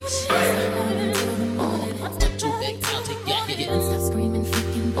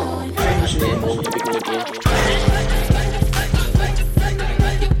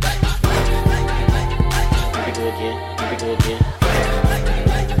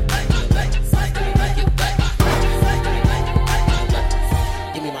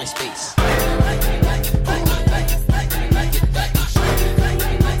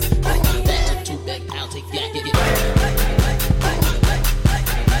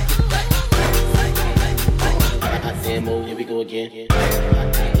demo, here we go again. Here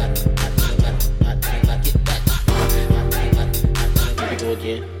we go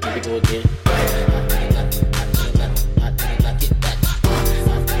again. Here we go again.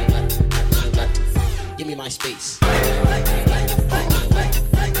 Give me my space.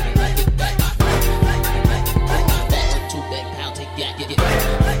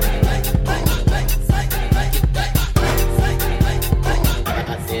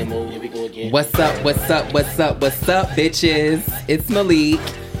 What's up, bitches? It's Malik,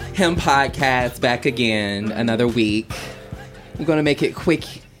 Him Podcast, back again, another week. We're going to make it quick,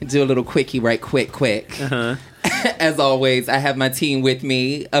 do a little quickie, right? Quick. As always, I have my team with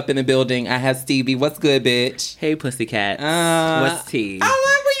me up in the building. I have Stevie. What's good, bitch? Hey, pussycat. What's tea? I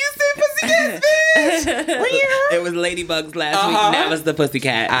love when you say pussycat, bitch. It was Ladybugs last week. Now it's the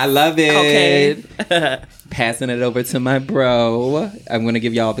pussycat. I love it. Okay. Passing it over to my bro. I'm going to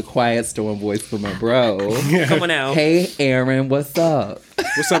give y'all the quiet storm voice for my bro. Come on out. Hey, Aaron, what's up?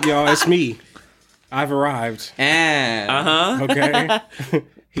 What's up, y'all? It's me. I've arrived. And Okay?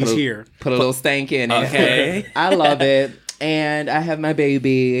 He's here. Put a little stank in it. Okay. I love it. And I have my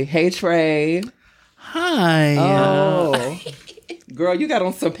baby. Hey, Trey. Hi. Oh. Girl, you got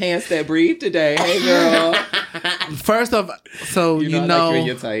on some pants that breathe today. Hey, girl. First off, so you know like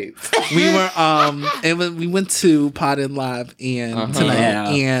your tights. we were we went to Pod and Live and tonight, Yeah.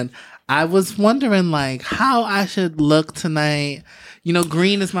 and I was wondering like how I should look tonight. You know,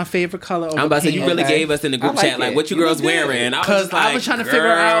 green is my favorite color. I'm about to say, you really Okay. gave us in the group I like chat, like, it. what you You girls look good. wearing? Because I was trying to figure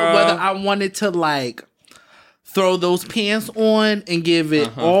out whether I wanted to like throw those pants on and give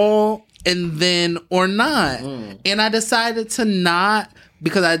it all and then or not. And I decided to not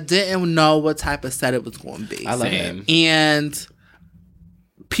because I didn't know what type of set it was going to be. I love Same. it. And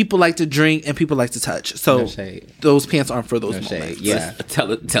people like to drink and people like to touch. So No shade. those pants aren't for those No shade. moments. Yeah. Tell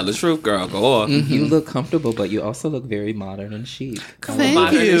the truth, girl. Go on. You look comfortable, but you also look very modern and chic. Thank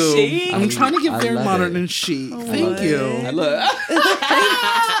Modern and you. chic. I'm trying to get I very love modern it. and chic. Thank you. I look.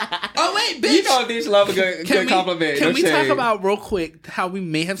 Oh wait, bitch. You know a bitch love a good compliment. Can No we talk shade. about real quick how we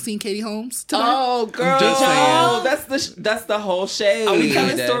may have seen Katie Holmes tonight? Oh, girl. just saying. That's the whole shade. Are we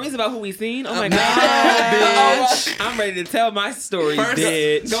telling stories about who we seen? Oh my No, god, bitch. I'm ready to tell my story, First,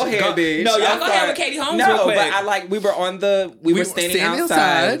 bitch. go ahead, bitch. No, y'all I'm go ahead sorry. with Katie Holmes No, real quick. but we were were standing standing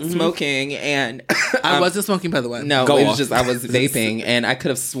outside outside. smoking, and I wasn't smoking, by the way. No, Go it on. was just I was vaping, and I could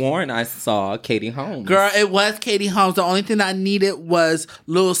have sworn I saw Katie Holmes. Girl, it was Katie Holmes. The only thing I needed was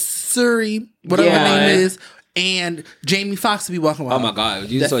Lil Suri, whatever Yeah. her name is, and Jamie Foxx to be walking around. Oh my god,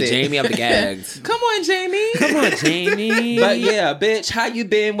 you That's saw it. Jamie up the gags. Come on, Jamie. Come on, Jamie. But yeah, bitch, how you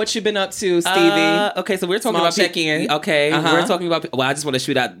been? What you been up to, Stevie? Okay, so we're talking Small about check-in. Okay, Uh-huh. we're talking about. Well, I just want to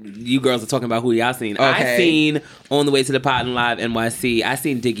shoot out. You girls are talking about who y'all seen. Okay. I seen on the way to the Pod and Live NYC. I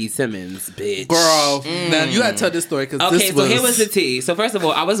seen Diggy Simmons, bitch. Girl, now you gotta tell this story because Okay, this so was... here was the tea. So first of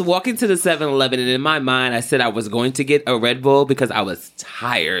all, I was walking to the 7-Eleven, and in my mind, I said I was going to get a Red Bull because I was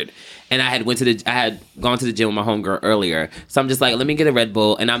tired. And I had gone to the gym with my homegirl earlier. So I'm just like, let me get a Red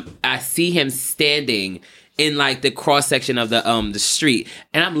Bull. And I see him standing in like the cross section of the street.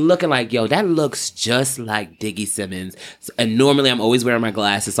 And I'm looking like, yo, that looks just like Diggy Simmons. And normally I'm always wearing my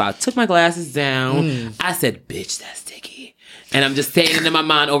glasses. So I took my glasses down. I said, bitch, that's Diggy. And I'm just saying it in my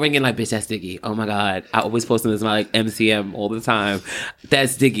mind over again, like, bitch, that's Diggy. Oh my God. I always post him as my like MCM all the time.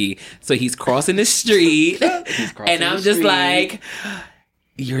 That's Diggy. So he's crossing the street. And I'm just like,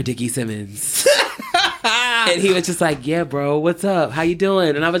 you're Diggy Simmons. And he was just like, yeah, bro, what's up? How you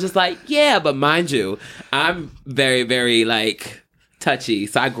doing? And I was just like, yeah, but mind you, I'm very, very like touchy.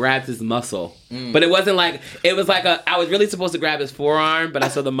 So I grabbed his muscle. But it wasn't like, it was like I was really supposed to grab his forearm, but I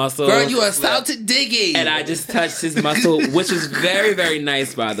saw the muscle. Girl, you assaulted Diggy. And I just touched his muscle, which was very, very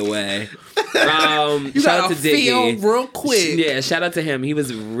nice, by the way. You Shout out gotta to feel Diggy. real quick. Yeah, shout out to him. He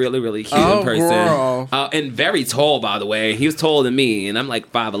was really, really cute Oh, in person. girl. And very tall, by the way. He was taller than me, and I'm like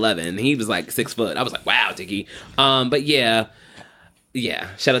 5'11". He was like 6 foot. I was like, wow, Diggy. But yeah,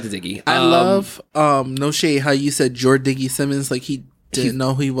 shout out to Diggy. I love, no shade, how you said you're Diggy Simmons, like he didn't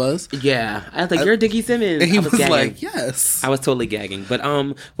know who he was. Yeah, I was like, you're Diggy Simmons. And he I was gagging. like, yes. I was totally gagging. But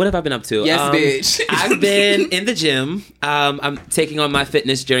what have I been up to? Yes, bitch. I've been in the gym. I'm taking on my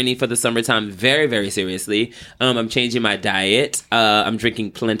fitness journey for the summertime very, very seriously. I'm changing my diet. I'm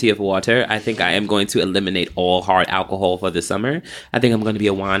drinking plenty of water. I think I am going to eliminate all hard alcohol for the summer. I think I'm going to be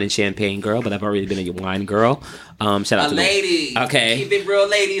a wine and champagne girl, but I've already been a wine girl. Shout out to lady. Okay. Keep it real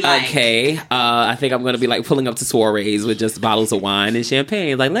lady-like. Okay. I think I'm going to be like pulling up to soirees with just bottles of wine and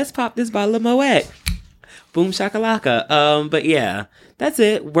champagne. Like, let's pop this bottle of Moet. Boom shakalaka. But yeah, that's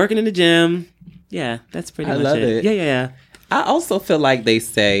it. Working in the gym. Yeah, that's pretty I much love it. it. Yeah. I also feel like they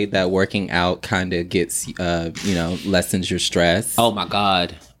say that working out kind of gets, lessens your stress. Oh my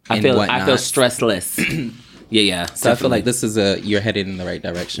God. I And feel whatnot. stressless. Yeah. So I feel like this is you're headed in the right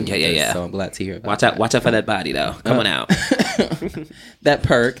direction. with this, Yeah. So I'm glad to hear about Watch out for that body though. Come on out. that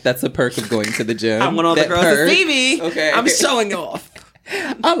perk. That's a perk of going to the gym. I want all the That girls perk. to see me. Okay. I'm showing off.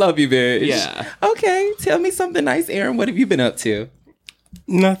 I love you, bitch. Yeah. Okay. Tell me something nice, Aaron. What have you been up to?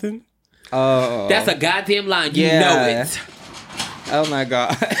 Nothing. Oh. That's a goddamn line. You Yeah. know it. Oh my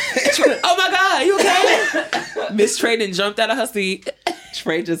God. Oh my God, you okay? Miss Trayden jumped out of her seat.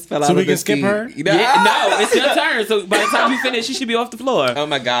 Trey just fell out So of we the can skip seat. her? Yeah, no, it's your turn. So by the time you finish, she should be off the floor. Oh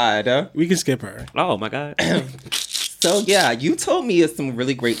my God. We can skip her. Oh my God. So yeah, you told me some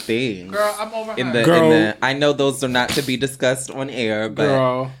really great things. Girl, I'm over in her. the, Girl. in the, I know those are not to be discussed on air, but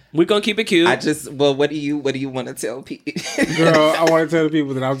Girl, We're gonna keep it cute. what do you want to tell people? girl, I want to tell the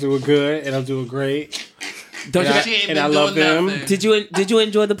people that I'm doing good and I'm doing great. Don't you? And She ain't and been I love doing them. nothing. Did you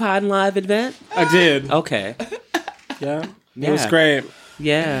enjoy the Pod Live event? I did. Okay. Yeah. It was Yeah. great.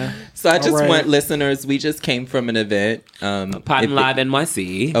 Yeah. So I just All right. want listeners. We just came from an event. Pod if it- Live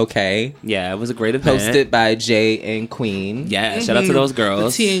NYC. Okay. Yeah, it was a great event. Hosted by Jay and Queen. Yeah, shout out to those The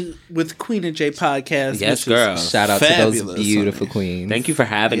girls. Teen with Queen and Jay podcast. Yes, which is girl. Shout out to fabulous, those beautiful honey. queens. Thank you for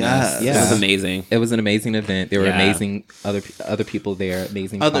having us. Yes. It was Yeah. amazing. It was an amazing event. There were Yeah. amazing other people there.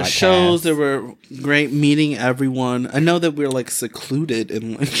 Amazing Other podcasts. shows that were great meeting everyone. I know that we're like secluded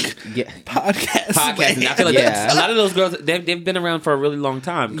in like Yeah. podcasts. Podcasting. I feel like Yeah. a lot of those girls, they've been around for a really long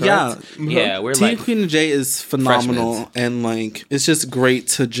time. Yeah. Correct? Yeah, we're Team like, Queen and Jay is phenomenal, Freshmen. and like it's just great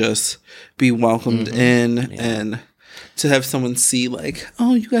to just be welcomed in and to have someone see like,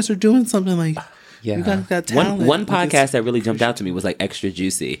 oh, you guys are doing something like, Yeah. you guys got talent. one Like, it's- podcast that really jumped out to me was like Extra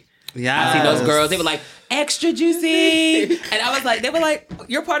Juicy. Yeah, I seen those girls, they were like, Extra Juicy. And I was like, they were like,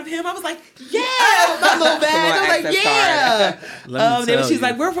 you're part of him? I was like, yeah, my little bag. I was like, access yeah. Let me tell She's you.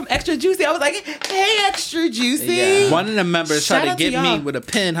 like, we're from Extra Juicy. I was like, hey, Extra Juicy. Yeah. One of the members Shout tried to out to get me y'all. with a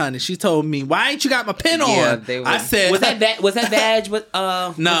pin, honey. She told me, "Why ain't you got my pin on?" Yeah, they I were- said, Was that badge with No,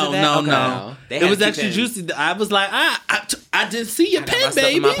 was it that? no, Okay. no. They It had was two extra pins. juicy. I was like, I didn't see your I got my pin, stuff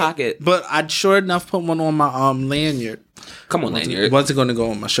baby. in my pocket. But I sure enough put one on my lanyard. Come on, It Lanyard. wasn't going to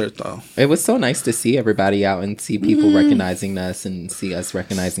go on my shirt though. It was so nice to see everybody out and see people recognizing us and see us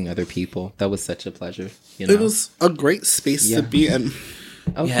recognizing other people. That was such a pleasure. You know? It was a great space Yeah. to be in.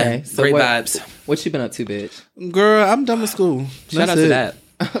 okay. Yeah, great vibes. What you been up to, bitch? Girl, I'm done with school. Shout out That's to it.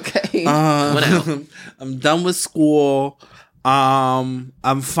 that. Okay. Went out. I'm done with school. I'm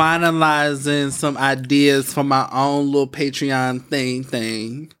finalizing some ideas for my own little Patreon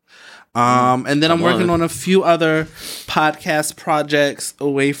thing. And then I'm Come working on. on a few other podcast projects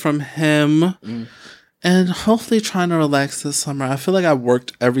away from him. And hopefully trying to relax this summer. I feel like I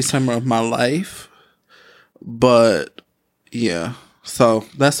worked every summer of my life. But yeah. So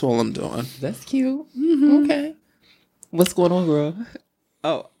that's all I'm doing. That's cute. Okay. What's going on, girl?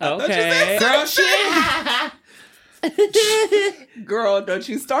 Oh, Okay. girl, shit. Girl, don't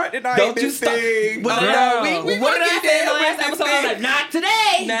you start tonight. Don't you start. What Girl, we what did I get say in there the last with episode? this I was thing. like, not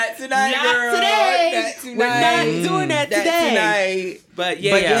today. Not tonight, Not girl. today. Not tonight. We're not doing that today. Tonight. But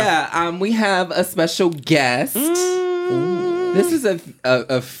yeah, But yeah, we have a special guest. This is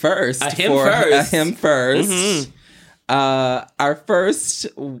a first. A him for first. A him 1st. Our first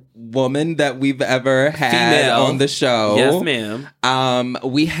woman that we've ever had Female. on the show. Yes, ma'am.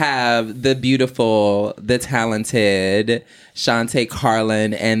 We have the beautiful, the talented Shantae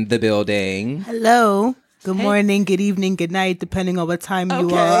Carlin in the building. Hello. Good morning, good evening, good night, depending on what time you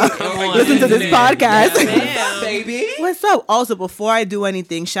Come on, listen to this podcast. Yes, Baby. What's up? Also, before I do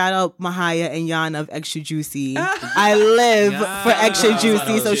anything, shout out Mahaya and Yana of Extra Juicy. I live for Extra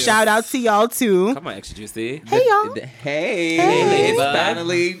Juicy, so shout out to y'all too. Come on, Extra Juicy. Hey y'all. Hey, Hey, it's bud.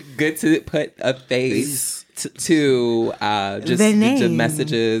 finally good to put a face to just The the name.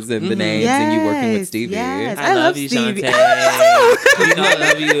 messages and the names and you working with Yes, Stevie. yes. I love you, Stevie. Shantae. I You know I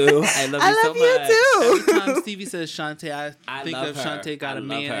love you. I love you I so love you much. too. Every time Stevie says Shantae, I think love of her. Shantae got I a love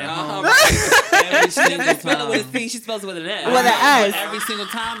man her. at Uh-huh. home. Every She single doesn't spell it with a time. C. She spells it with an S. With an S. Every single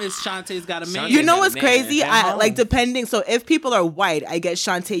time it's Shantae's got a man. Shantae- You know got a what's man crazy? at I home. like depending. So if people are white, I get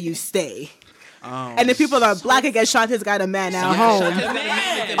Shantae, you stay. And if people are black, I get Shantae's got a man at home. Shantae's got a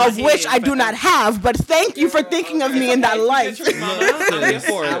man. Of which I do not have, but thank you for thinking of me in that light. I'm here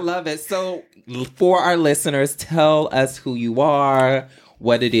for I it. love it. So, for our listeners, tell us who you are,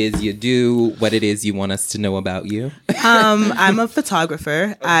 what it is you do, what it is you want us to know about you. I'm a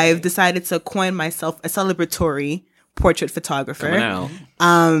photographer. I've decided to coin myself a celebratory portrait photographer. Now.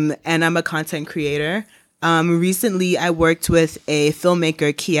 And I'm a content creator. Recently, I worked with a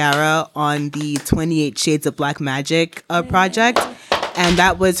filmmaker, Kiara, on the 28 Shades of Black Magic project. And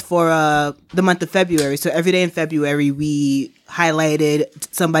that was for the month of February. So every day in February, we highlighted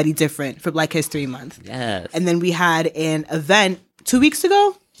somebody different for Black History Month. Yes. And then we had an event 2 weeks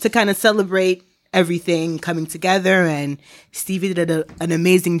ago to kind of celebrate everything coming together. And Stevie did an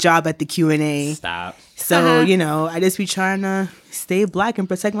amazing job at the Q&A. Stop. So, you know, I just be trying to stay Black and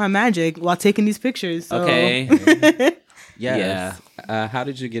protect my magic while taking these pictures. So. Okay. Yes. How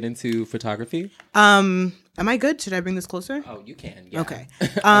did you get into photography? Am I good? Should I bring this closer? Oh, you can. Yeah. Okay.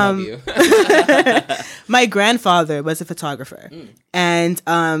 I love you. My grandfather was a photographer, and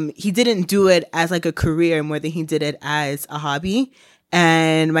he didn't do it as like a career more than he did it as a hobby.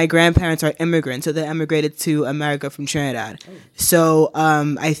 And my grandparents are immigrants, so they immigrated to America from Trinidad. So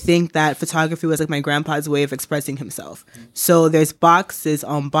I think that photography was like my grandpa's way of expressing himself. So there's boxes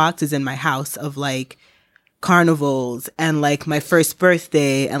on boxes in my house of like carnivals and like my first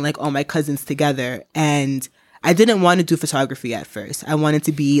birthday and like all my cousins together. And I didn't want to do photography at first. I wanted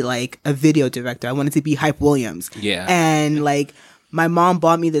to be like a video director. I wanted to be Hype Williams. Yeah. And like my mom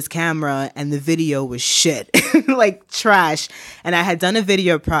bought me this camera and the video was shit, like trash. And I had done a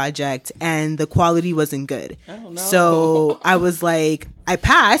video project and the quality wasn't good. Oh, no. So I was like, I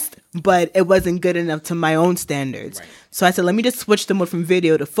passed, but it wasn't good enough to my own standards. Right. So I said, let me just switch the mode from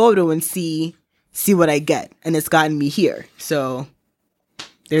video to photo and see what I get. And it's gotten me here. So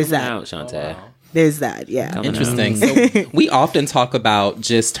there's Coming that. out, Shantae. Wow. There's that. Yeah. Coming Interesting. So we often talk about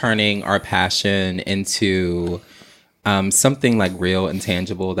just turning our passion into something like real and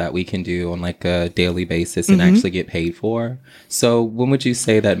tangible that we can do on like a daily basis and actually get paid for. So when would you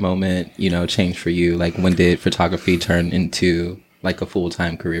say that moment, you know, changed for you? Like when did photography turn into like a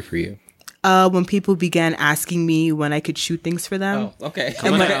full-time career for you? When people began asking me when I could shoot things for them. Oh, okay.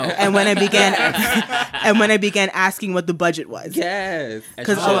 And when I began asking what the budget was. Yes.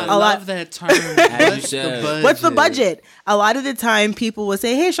 Because I a lot love that term. What's the budget? What's the budget? A lot of the time people will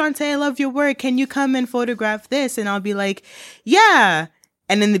say, hey, Shantae, I love your work. Can you come and photograph this? And I'll be like, yeah.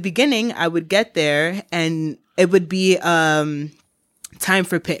 And in the beginning, I would get there and it would be time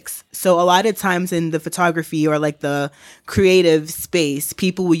for pics. So a lot of times in the photography or like the creative space,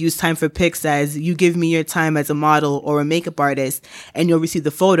 people will use time for pics as you give me your time as a model or a makeup artist and you'll receive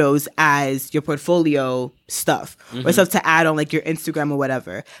the photos as your portfolio stuff or stuff to add on like your Instagram or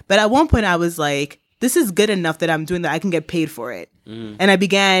whatever. But at one point I was like, this is good enough that I'm doing that I can get paid for it. And I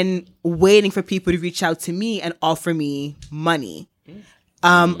began waiting for people to reach out to me and offer me money.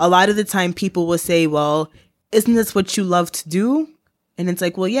 A lot of the time people will say, well, isn't this what you love to do? And it's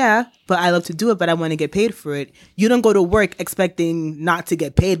like, well, yeah, but I love to do it, but I want to get paid for it. You don't go to work expecting not to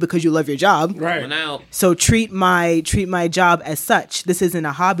get paid because you love your job. Right. Coming out. So treat my job as such. This isn't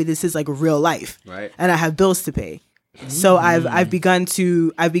a hobby. This is like real life. Right. And I have bills to pay. So I began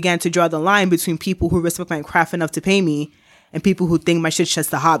to draw the line between people who respect my craft enough to pay me and people who think my shit's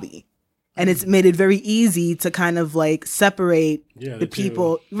just a hobby. And it's made it very easy to kind of like separate the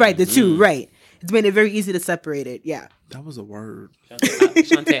people. Right, the two, right. It's made it very easy to separate it. Yeah. That was a word.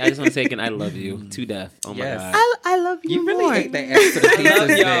 Shantae, I just want to say again, I love you to death. Oh my Yes. God. I love you, You really more. ate that extra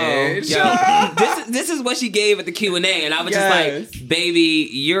pieces, bitch. Yo, this is what she gave at the Q&A, and I was Yes. just like, baby,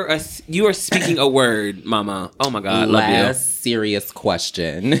 you are speaking a word, mama. Oh my God, love you. Last serious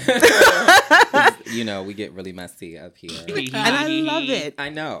question. You know, we get really messy up here. And I love it. I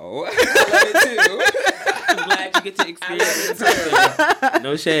know. I love it too. I'm glad you get to experience it.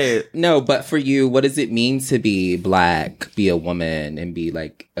 No shade. No, but for you, what does it mean to be Black, be a woman, and be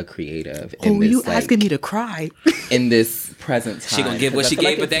like a creative? In Oh, this, you like, asking me to cry? in this present time? She gonna give what 'Cause she I feel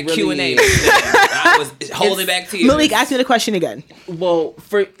gave like with that it's Q&A. really- I was holding back to you. Malik, ask me the question again. Well,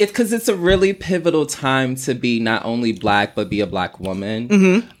 because it's a really pivotal time to be not only Black but be a Black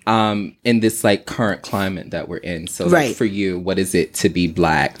woman. In this like current climate that we're in. So, like, Right. for you, what is it to be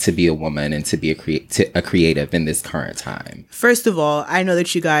Black, to be a woman, and to be a creative in this current time? First of all, I know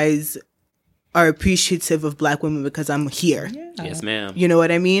that you guys are appreciative of Black women because I'm here. Yes, ma'am. You know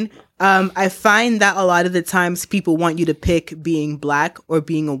what I mean? I find that a lot of the times people want you to pick being Black or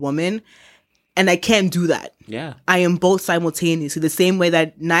being a woman, and I can't do that. Yeah. I am both simultaneously, the same way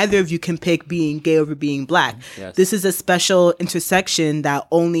that neither of you can pick being gay over being Black. Yes. This is a special intersection that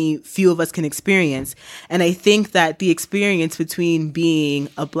only few of us can experience. And I think that the experience between being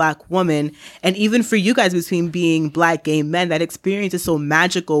a Black woman and even for you guys between being Black gay men, that experience is so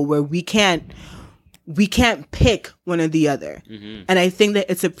magical where we can't pick one or the other. And I think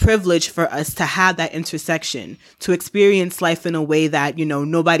that it's a privilege for us to have that intersection, to experience life in a way that, you know,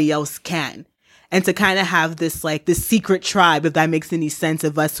 nobody else can. And to kind of have this, like, this secret tribe, if that makes any sense,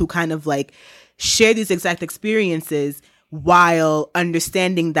 of us who kind of, like, share these exact experiences while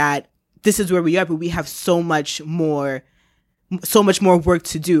understanding that this is where we are, but we have so much more work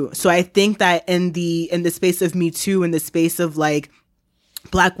to do. So I think that in the space of Me Too, in the space of like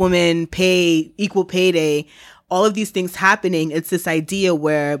Black women pay, equal pay day, all of these things happening, it's this idea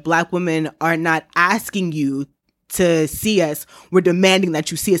where Black women are not asking you to see us, we're demanding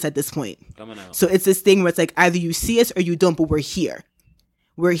that you see us at this point. Coming out. So it's this thing where it's like either you see us or you don't, but we're here.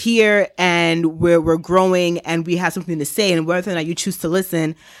 We're here and we're growing and we have something to say, and whether or not you choose to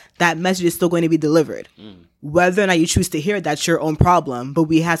listen, that message is still going to be delivered. Whether or not you choose to hear it, that's your own problem, but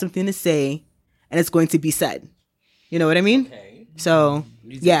we have something to say and it's going to be said. You know what I mean? Okay. So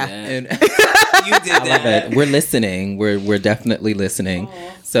yeah. And You did I love that. it. We're listening. We're definitely listening.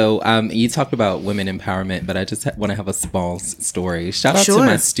 So you talked about women empowerment, but I just want to have a small story. Shout out to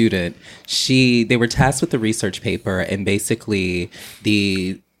my student. They were tasked with a research paper, and basically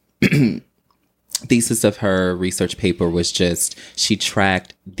the thesis of her research paper was just she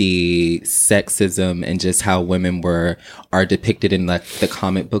tracked the sexism and just how women are depicted in like the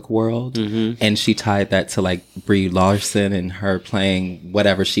comic book world, and she tied that to like Brie Larson and her playing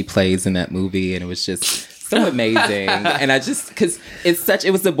whatever she plays in that movie, and it was just so amazing. And I just, because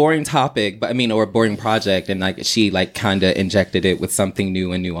it was a boring topic, but I mean, or a boring project, and like she like kind of injected it with something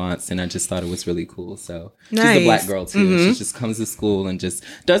new and nuanced, and I just thought it was really cool. So she's a Black girl too. She just comes to school and just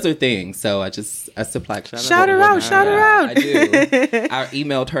does her thing. So I supply shout her out. I do. I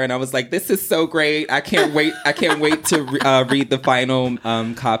emailed her and I was like, "This is so great! I can't wait to read the final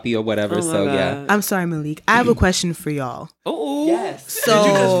copy or whatever." So yeah, I'm sorry, Malik. I have a question for y'all. Oh yes. So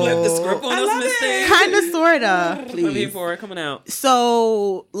did you just flip the script on us, Miss Thing? Kind of, sorta. I'm here Please. for it. Coming out.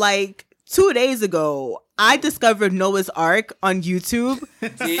 So, like 2 days ago, I discovered Noah's Ark on YouTube.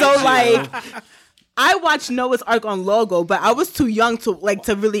 So, like, I watched Noah's Ark on Logo, but I was too young to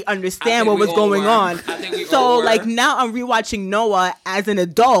really understand what was going on. So, like, now I'm rewatching Noah as an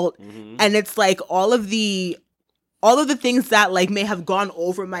adult, and it's like all of the things that like may have gone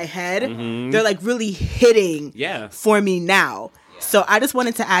over my head, they're like really hitting for me now. So I just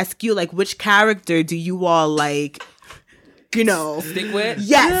wanted to ask you, like, which character do you all like, you know, stick with?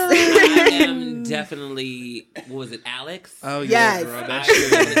 Yes. I am definitely, what was it, Alex? Oh, yeah. Yes. Girl,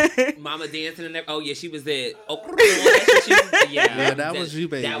 that's true. Mama dancing and oh yeah, she was it. Oh, Yeah, that was you,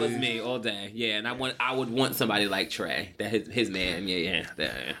 baby. That was me all day. Yeah, and I would want somebody like Trey, that his man. Yeah.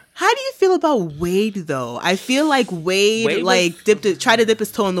 How do you feel about Wade though? I feel like Wade like tried to dip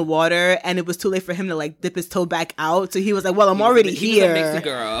his toe in the water, and it was too late for him to like dip his toe back out. So he was like, "Well, I'm already here." He was a mixy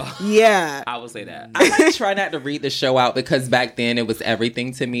girl. Yeah, I will say that. I like try not to read the show out because back then it was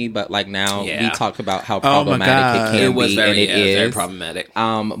everything to me, but like now we talk about how problematic it can be, and it is very problematic.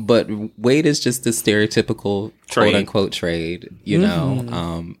 But Wade is just the stereotypical quote unquote trade. You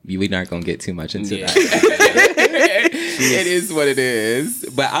know, we're not gonna get too much into that. It is what it is.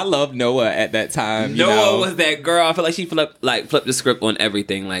 But I love Noah at that time. Noah was that girl. I feel like she flipped the script on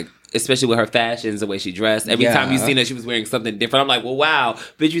everything. Like, especially with her fashions, the way she dressed. Every time you seen her, she was wearing something different. I'm like, well, wow,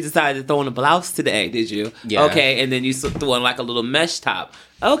 bitch, you decided to throw on a blouse today, did you? Yeah. Okay, and then you threw on like a little mesh top.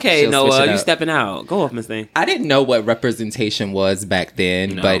 Okay, Noah, you stepping out. Go off, Miss Thing. I didn't know what representation was back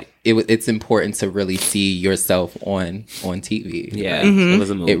then, but it's important to really see yourself on TV. Yeah, it was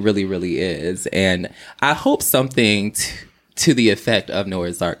a move. It really, really is. And I hope something to the effect of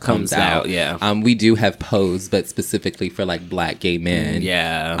Noah's Ark comes out. Yeah. We do have Pose, but specifically for like Black gay men.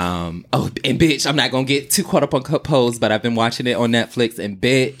 Yeah. And bitch, I'm not gonna get too caught up on Pose, but I've been watching it on Netflix, and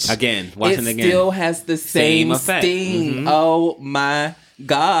bitch, watching it again, still has the same effect. sting. Oh my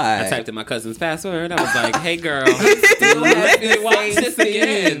God. I typed in my cousin's password. I was like, hey girl, watch this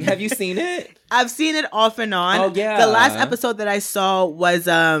again. Have you seen it? I've seen it off and on. Oh yeah. The last episode that I saw was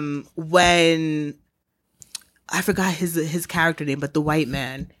when I forgot his character name, but the white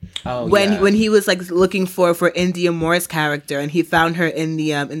man. Oh, when he was like looking for India Moore's character, and he found her in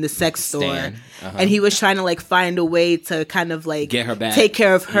the sex store, and he was trying to like find a way to kind of like get her back, take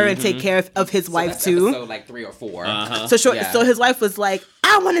care of her, and take care of his wife too. So like 3 or 4. So his wife was like,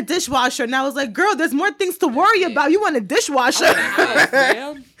 "I want a dishwasher," and I was like, "Girl, there's more things to worry about. You want a dishwasher?"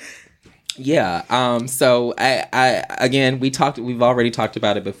 Yeah. So I again, we've already talked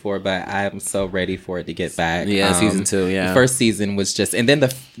about it before, but I am so ready for it to get back. Yeah, season 2. Yeah, the first season was just, and then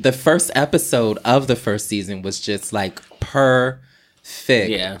the first episode of the first season was just like perfect.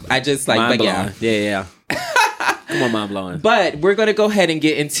 Yeah, I just like, mind but blowing. Yeah. Come on, mind blowing. But we're gonna go ahead and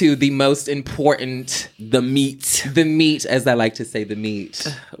get into the most important, the meat, as I like to say, the meat.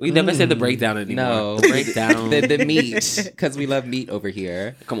 We never said the breakdown anymore. No, the breakdown, the meat, because we love meat over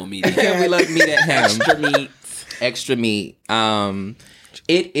here. Come on, meat. We love meat at home. Extra meat.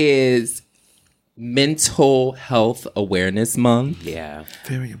 It is Mental Health Awareness Month. Yeah.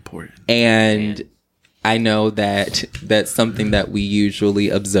 Very important. And I know that that's something that we usually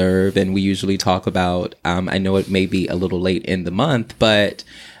observe and we usually talk about. I know it may be a little late in the month, but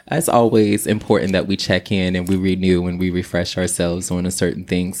it's always important that we check in and we renew and we refresh ourselves on a certain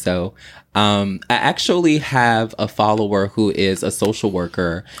thing. So I actually have a follower who is a social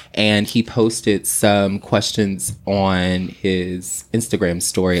worker, and he posted some questions on his Instagram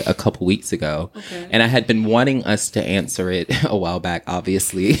story a couple weeks ago. Okay. And I had been wanting us to answer it a while back,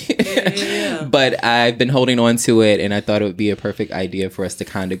 obviously. Yeah. But I've been holding on to it, and I thought it would be a perfect idea for us to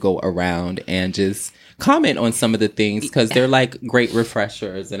kind of go around and just comment on some of the things, because they're like great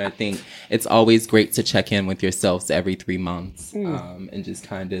refreshers, and I think it's always great to check in with yourselves every 3 months and just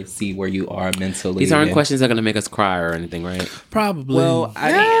kind of see where you are mentally. These aren't questions that are going to make us cry or anything, right? Probably. Well,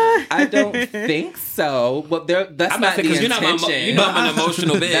 I don't think so. Well, that's not the intention. You're not an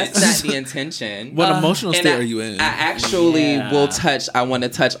emotional bitch. That's not the intention. What emotional state are you in? I actually I want to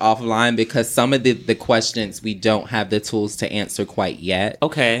touch offline, because some of the questions we don't have the tools to answer quite yet.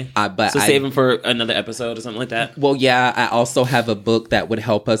 Okay. But so save them for another episode or something like that? Well, yeah, I also have a book that would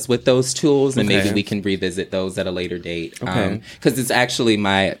help us with those tools, and maybe we can revisit those at a later date. Okay. Because it's actually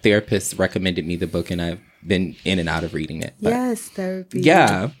my therapist recommended me the book, and I've been in and out of reading it. But Yes, therapy.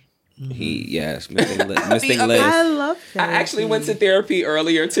 yeah. Yes, Mr. Liz. I love that. I actually went to therapy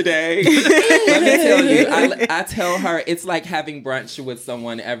earlier today. Let me tell you, I tell her it's like having brunch with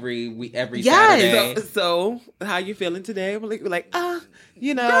someone every Saturday. So, how you feeling today? We're like,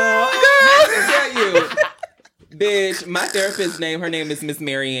 you know. I tell you, bitch, my therapist's her name is Miss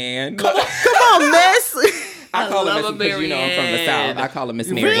Mary Ann. Come on, miss. I call her Miss, because you know I'm from the South. I call her Miss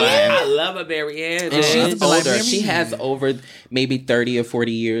Mary Ann. I love a Mary Ann. And she's like older. Mary She Ann. has over maybe 30 or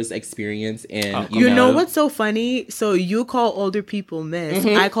 40 years experience in, You know what's so funny? So you call older people miss.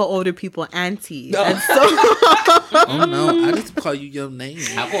 I call older people auntie. And so Oh no, I just call you your name.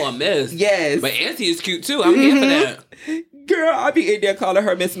 I call her Miss. Yes. But Auntie is cute too. I'm here for that. Girl, I be in there calling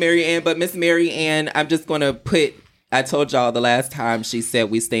her Miss Mary Ann, but Miss Mary Ann, I'm just gonna I told y'all the last time she said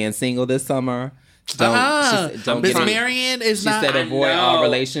we staying single this summer. Don't Miss get it. Marion is She not. said avoid all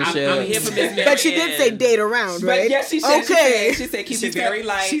relationships. I'm here for Miss Mary but she did say Ann. date around, right? But yeah, she said, okay. she said keep it very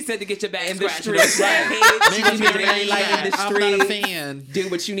light. She said to get your back in the scratched. street. Make Keep it me very light in the I'm not a street. fan. Do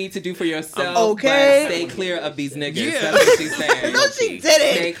what you need to do for yourself. Okay. But stay clear of these niggas. Yeah. That's what she's saying. No, she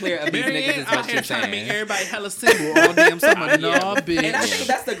didn't. Stay clear of these Marion niggas is out what here she's trying to make saying. everybody hella single all damn summer. No, bitch. And I think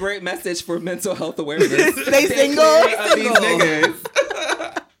that's a great message for mental health awareness. Stay single. clear of these niggas.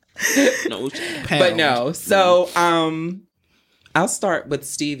 No, But no, so I'll start with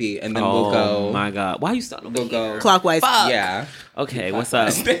Stevie, and then we'll go. Oh my God, why are you starting? We'll go Clockwise. Yeah. Okay, what's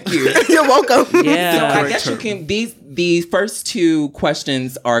up? Thank you. You're welcome. Yeah. So I guess you can. These first two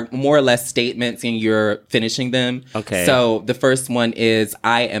questions are more or less statements, and you're finishing them. Okay. So the first one is,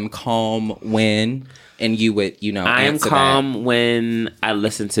 "I am calm when," and you would, I am answer calm when I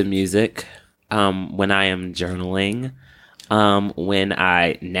listen to music, when I am journaling, when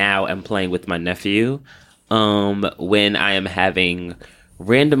I now am playing with my nephew, when I am having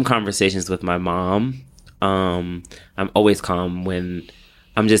random conversations with my mom. I'm always calm when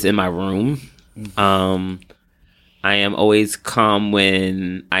I'm just in my room. I am always calm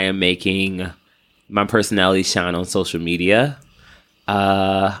when I am making my personality shine on social media.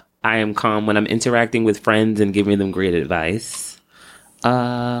 I am calm when I'm interacting with friends and giving them great advice.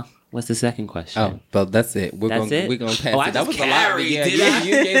 What's the second question? Oh, well, that's it. We're That's it? We're gonna pass I it. That just was a lot. carried, Yeah, did I?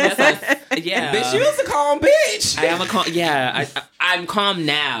 you gave us Yeah. bitch, you was a calm bitch. I am a calm. Yeah, I'm calm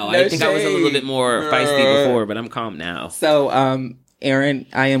now. No I think I was a little shade. bit more feisty before, but I'm calm now. So, Aaron,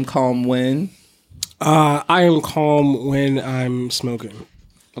 I am calm when. I am calm when I'm smoking.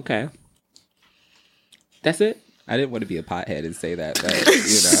 Okay, that's it. I didn't want to be a pothead and say that, but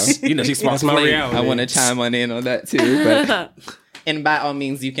You know, she smokes That's my flame. reality. I want to chime on in on that too. But and by all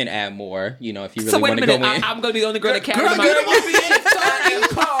means, you can add more. You know, if you really So wait a want to go minute, in. I'm gonna be the only girl that carries Girl, my. you don't want to be in. I am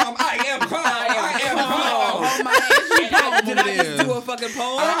calm. I am calm. I am calm. Did I just do a fucking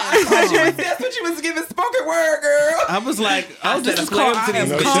poem? That's what you was giving spoken word, girl. I was like, I oh, said this a is flame called to I these am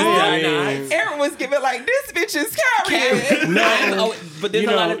No bitches. calm. shade. Aaron was giving like this bitch is carrying. No, But there's you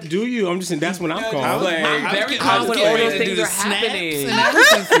a lot know, of. do you? I'm just saying that's when I'm calm. I'm very I calm was when getting all ready those to do things the are snaps happening. and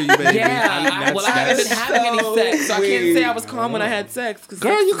everything for you, baby. Yeah, well, I haven't been having any so sex, so I can't say I sweet. was calm when I had sex. 'Cause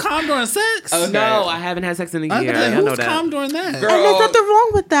Girl, sex- you calm during sex? Okay. No, I haven't had sex in a I year. was like, I know who's that. calm during that? Girl. And there's nothing wrong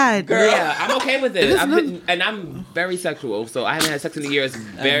with that. Yeah, I'm okay with it. nothing- And I'm very sexual, so I haven't had sex in a year. It's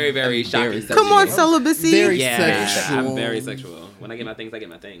very, very shocking. very Come on, sexual. celibacy. Very Yeah, sexual. I'm very sexual. When I get my things, I get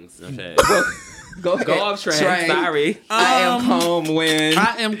my things. No shit. Go ahead. Go off, Trey. Trey. Sorry. I am calm when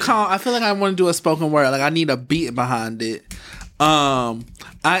I am calm. I feel like I want to do a spoken word. Like I need a beat behind it. I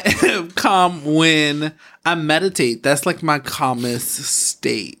am calm when I meditate. That's like my calmest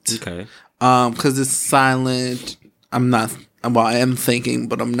state. Okay. Because it's silent. I am thinking,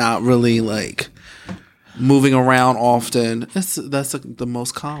 but I'm not really like moving around often. That's like the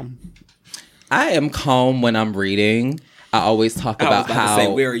most calm. I am calm when I'm reading. I always talk about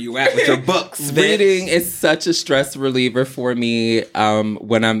how where are you at with your books? reading is such a stress reliever for me.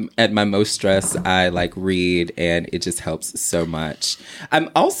 When I'm at my most stress, I like read, and it just helps so much. I'm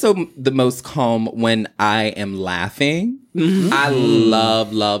also the most calm when I am laughing. Mm-hmm. I love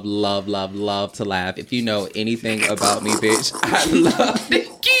to laugh. If you know anything about me, bitch, I love Nikki.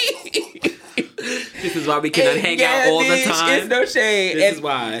 This is why we cannot hang out all the time. It's no shade. This is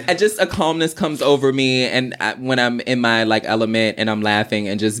why. And just a calmness comes over me, and when I'm in my like element and I'm laughing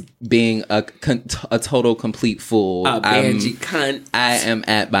and just being a total complete fool, Benji cunt. I am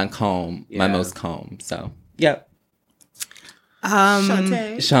at my calm, my most calm. So, yep.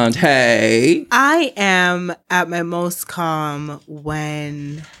 Shantae. I am at my most calm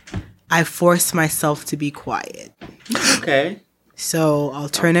when I force myself to be quiet. Okay. So I'll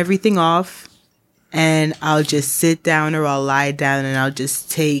turn everything off and I'll just sit down or I'll lie down and I'll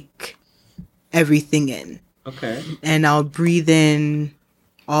just take everything in. Okay. And I'll breathe in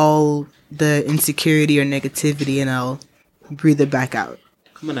all the insecurity or negativity and I'll breathe it back out.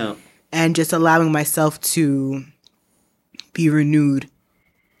 Coming out. And just allowing myself to be renewed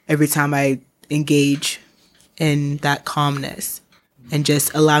every time I engage in that calmness and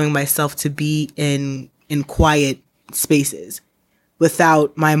just allowing myself to be in quiet spaces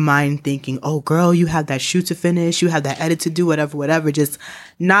without my mind thinking, oh girl, you have that shoot to finish, you have that edit to do, whatever, just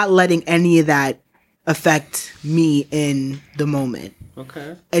not letting any of that affect me in the moment.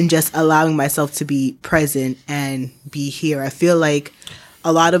 Okay. And just allowing myself to be present and be here. I feel like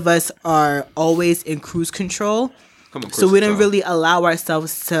a lot of us are always in cruise control. So we don't really allow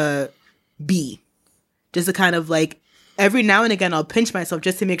ourselves to be. Just to kind of like, every now and again, I'll pinch myself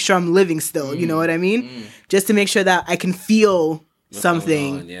just to make sure I'm living still. You know what I mean? Just to make sure that I can feel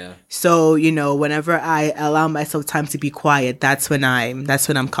something. Yeah. So, whenever I allow myself time to be quiet, that's when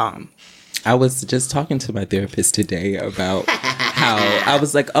I'm calm. I was just talking to my therapist today about how I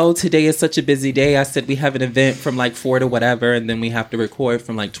was like, oh, today is such a busy day. I said we have an event from like 4 to whatever, and then we have to record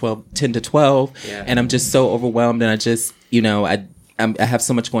from like 10 to 12. Yeah. And I'm just so overwhelmed, and I just, I have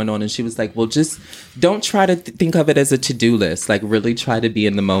so much going on. And she was like, well, just don't try to think of it as a to-do list. Like really try to be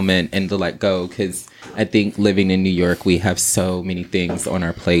in the moment and to let go. Because I think living in New York, we have so many things on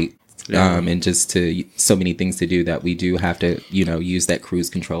our plate. And just so many things to do that we do have to, use that cruise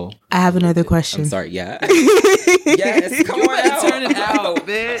control. I have another question. I'm sorry. Yeah. Yes. Come on out. Turn it out,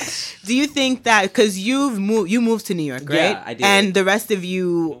 bitch. Do you think that because you moved to New York, right? Yeah, I did. And the rest of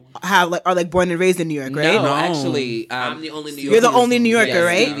you are born and raised in New York, right? No, actually, I'm the only New Yorker. You're the only New Yorker,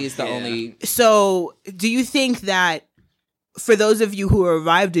 right? Stevie's the only. So, do you think that for those of you who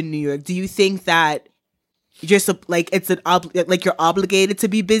arrived in New York, do you think that you're you're obligated to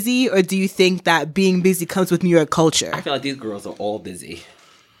be busy, or do you think that being busy comes with New York culture? I feel like these girls are all busy.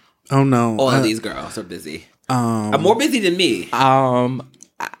 Oh no, all of these girls are busy. I'm more busy than me. I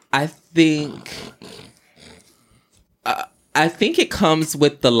think it comes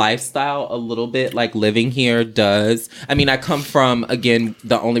with the lifestyle a little bit, like living here does. I mean, I come from, again,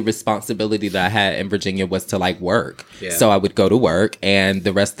 the only responsibility that I had in Virginia was to like work. Yeah. So I would go to work, and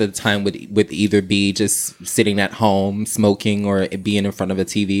the rest of the time would either be just sitting at home smoking or being in front of a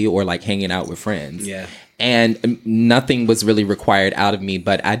TV or like hanging out with friends. Yeah. And nothing was really required out of me,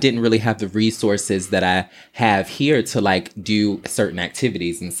 but I didn't really have the resources that I have here to like do certain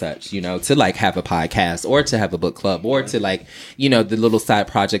activities and such, to like have a podcast or to have a book club or to like, the little side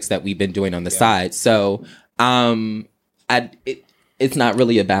projects that we've been doing on the side. So, it's not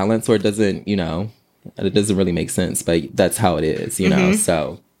really a balance, or it doesn't, it doesn't really make sense, but that's how it is,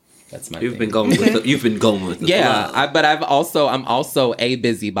 so. That's my You've been going with the yeah, but I'm also a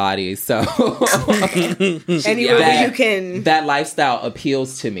busybody, so anywhere you can. That lifestyle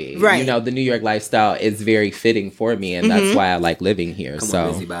appeals to me, right? The New York lifestyle is very fitting for me, and that's why I like living here. Come so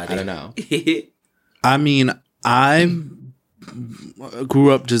on, busybody. I don't know. I mean, I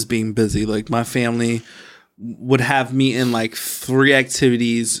grew up just being busy. Like my family would have me in like 3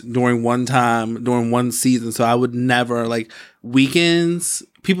 activities during one season, so I would never like weekends.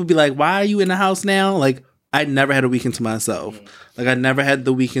 People be like, why are you in the house now? Like, I never had a weekend to myself. Like, I never had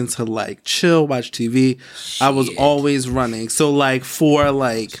the weekend to, like, chill, watch TV. Shit. I was always running. So, like, for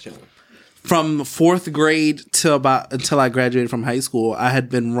from 4th grade to about until I graduated from high school, I had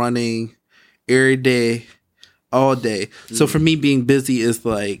been running every day, all day. So for me, being busy is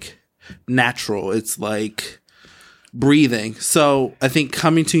like natural. It's like breathing. So I think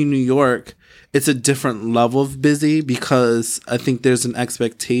coming to New York, it's a different level of busy because I think there's an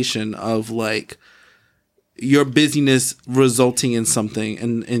expectation of like your busyness resulting in something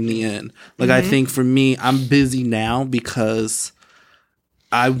in the end. Like I think for me, I'm busy now because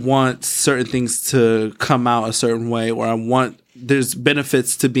I want certain things to come out a certain way, or there's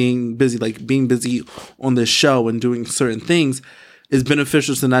benefits to being busy, like being busy on this show and doing certain things is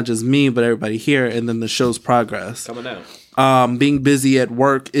beneficial to not just me, but everybody here, and then the show's progress. Coming out. Being busy at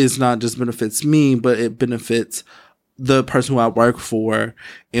work is not just benefits me, but it benefits the person who I work for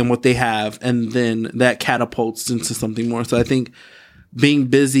and what they have, and then that catapults into something more. So I think being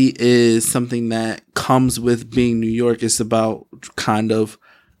busy is something that comes with being New York. It's about kind of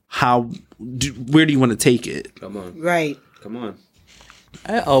where do you want to take it? Come on. Right. Come on.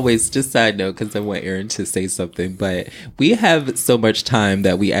 I always, just side note, because I want Aaron to say something, but we have so much time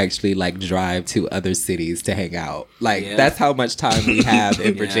that we actually like drive to other cities to hang out. Like that's how much time we have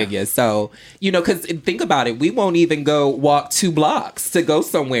in Virginia. So, you know, because think about it, we won't even go walk 2 blocks to go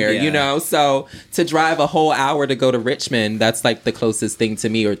somewhere, you know? So to drive a whole hour to go to Richmond, that's like the closest thing to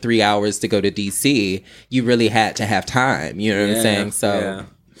me, or 3 hours to go to DC. You really had to have time, you know what I'm saying? So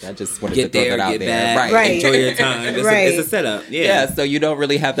I just wanted to throw that out there. Back, right. Enjoy your time. It's a setup. Yeah, so you don't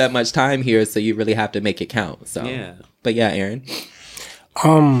really have that much time here, so you really have to make it count. So but yeah, Aaron.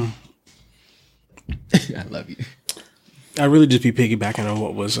 I love you. I really just be piggybacking on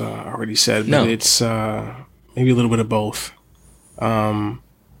what was already said, but it's maybe a little bit of both.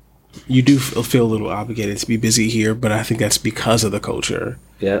 You do feel a little obligated to be busy here, but I think that's because of the culture.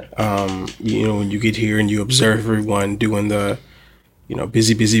 Yeah. You know, when you get here and you observe everyone doing the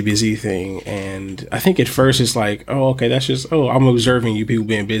busy thing. And I think at first it's like, oh, okay, that's just, I'm observing you people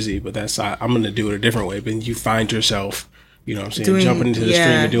being busy, but I'm going to do it a different way. But you find yourself, you know what I'm saying, jumping into the stream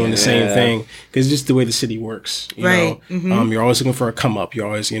and doing the same thing. Because it's just the way the city works. You know? You're always looking for a come up. You're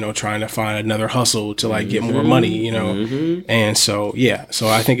always, trying to find another hustle to like get more money, And so, so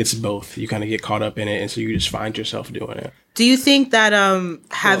I think it's both. You kind of get caught up in it. And so you just find yourself doing it. Do you think that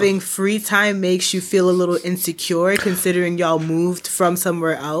having free time makes you feel a little insecure, considering y'all moved from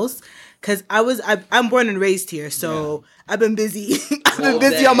somewhere else? Because I'm born and raised here, so I've been busy. I've been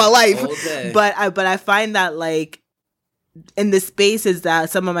busy all my life. But I find that like in the spaces that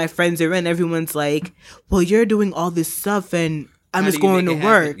some of my friends are in, everyone's like, "Well, you're doing all this stuff, and I'm just going to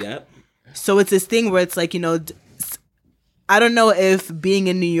work." Yep. So it's this thing where it's like, I don't know if being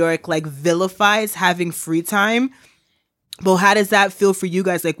in New York like vilifies having free time. But how does that feel for you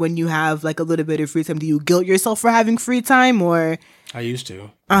guys? Like when you have like a little bit of free time, do you guilt yourself for having free time, or? I used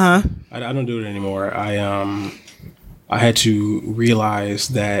to. I don't do it anymore. I had to realize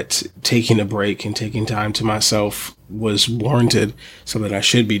that taking a break and taking time to myself was warranted, something I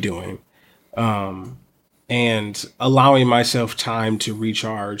should be doing, and allowing myself time to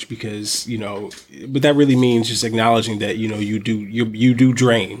recharge, because but that really means just acknowledging that you do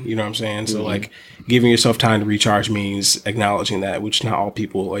drain. You know what I'm saying? So like giving yourself time to recharge means acknowledging that, which not all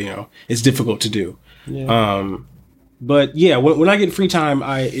people it's difficult to do. But yeah, when I get free time,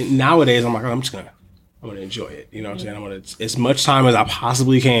 nowadays I'm like, I'm gonna enjoy it. You know what I'm saying? I'm gonna as much time as I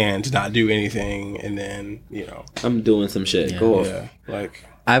possibly can to not do anything, and then I'm doing some shit. Cool. Yeah, like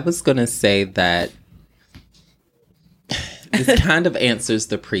I was gonna say that this kind of answers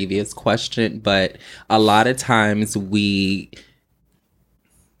the previous question, but a lot of times we're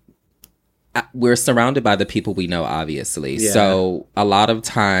surrounded by the people we know, obviously. Yeah. So a lot of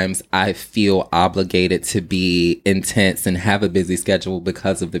times I feel obligated to be intense and have a busy schedule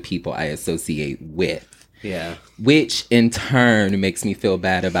because of the people I associate with. Yeah. Which in turn makes me feel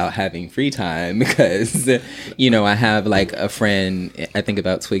bad about having free time because, I have like a friend, I think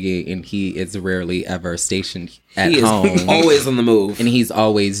about Twiggy, and he is rarely ever stationed at home. He is always on the move. And he's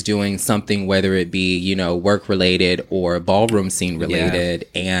always doing something, whether it be, work related or ballroom scene related.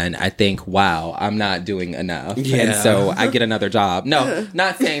 Yeah. And I think, wow, I'm not doing enough. Yeah. And so I get another job. No,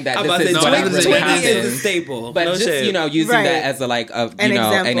 not saying that this is what really happens. Is a staple. But just, using that as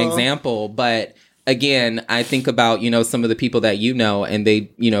an example. But again, I think about, some of the people that and they,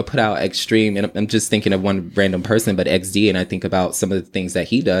 put out extreme, and I'm just thinking of one random person, but XD, and I think about some of the things that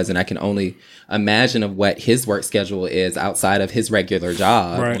he does, and I can only imagine of what his work schedule is outside of his regular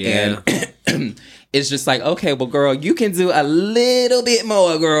job. Right. Yeah. And it's just like, okay, well, girl, you can do a little bit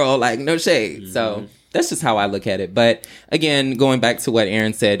more, girl, like no shade. Mm-hmm. So That's just how I look at it. But again, going back to what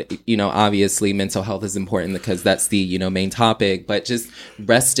Aaron said, obviously mental health is important because that's the, main topic. But just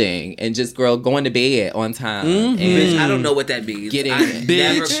resting and just, girl, going to bed on time. Bitch, And I don't know what that means. Getting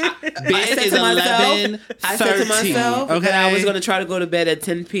Bitch is 11, I said to 13, myself okay? that I was going to try to go to bed at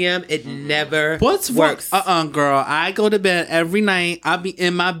 10 p.m. It never What's works. girl. I go to bed every night. I'll be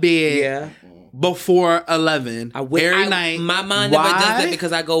in my bed. Yeah. Before 11. Every night. My mind never does that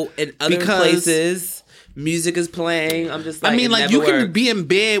because I go in other Because- places. Music is playing. I'm just like, I mean, it like, never you works. can be in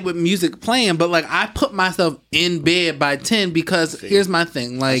bed with music playing, but like, I put myself in bed by 10 because here's my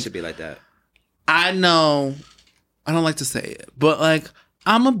thing. I Like, should be like that. I know, I don't like to say it, but like,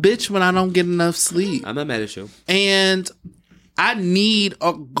 I'm a bitch when I don't get enough sleep. I'm not mad at you. And I need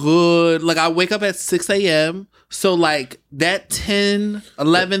a good, like, I wake up at 6 a.m. So like that 10,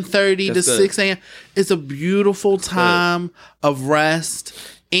 11:30 to That's good. 6 a.m. is a beautiful time of rest.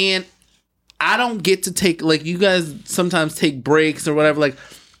 And I don't get to take, like, you guys sometimes take breaks or whatever. Like,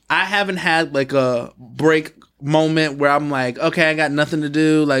 I haven't had like a break moment where I'm like, okay, I got nothing to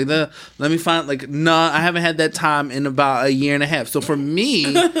do. Like, let me find, like, no, I haven't had that time in about a year and a half. So for me,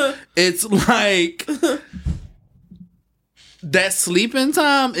 it's like that sleeping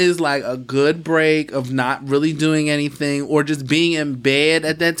time is like a good break of not really doing anything or just being in bed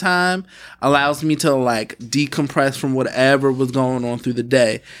at that time allows me to like decompress from whatever was going on through the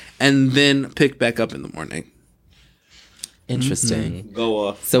day and then pick back up in the morning. Interesting. Go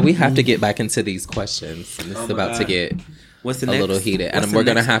off. So we have to get back into these questions. And this is about to get What's the a next? little heated. What's And the we're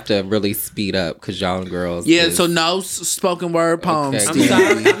going to next? have to really speed up because y'all girls. Yeah, is- so no spoken word poems. Okay.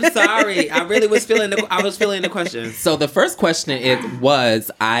 I'm sorry. I really was feeling the question. So the first question was,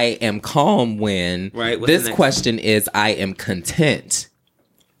 I am calm when. Right, what's This the next? question is, I am content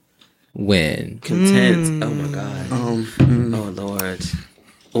when. Content. Oh my god. Oh Lord.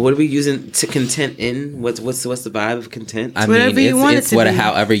 Well, what are we using to content in? What's the vibe of content? I Whatever mean, you want it it's to what be.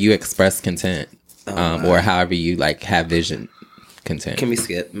 however you express content, or however you like have vision content. Can we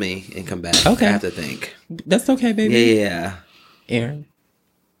skip me and come back? Okay. I have to think. That's okay, baby. Yeah. Aaron.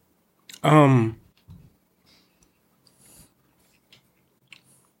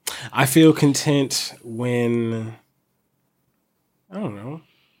 I feel content when I don't know.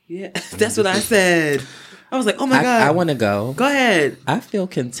 Yeah. That's what I said. I was like, oh my god. I want to go. Go ahead. I feel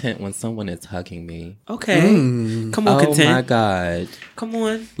content when someone is hugging me. Okay. Come on, Oh content. my god. Come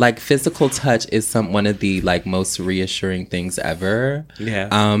on. Like physical touch is one of the like most reassuring things ever. Yeah.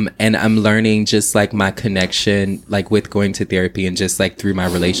 And I'm learning just like my connection, like with going to therapy and just like through my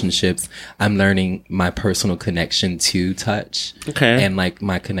relationships, I'm learning my personal connection to touch. Okay. And like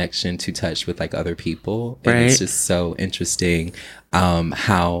my connection to touch with like other people. And Right. it's just so interesting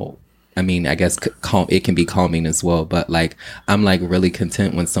how, I mean, I guess it can be calming as well, but like I'm like really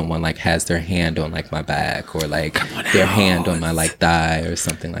content when someone like has their hand on like my back or like their hand on my like thigh or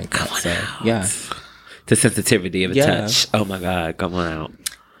something like that. So yeah, The sensitivity of a Yeah. touch. Oh my god. Come on out.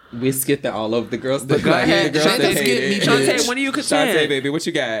 we skipped that all over the girls. Go ahead. Shantae, skip me, Shantae, when are you content? baby, what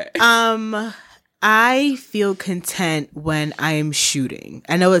you got? I feel content when I am shooting.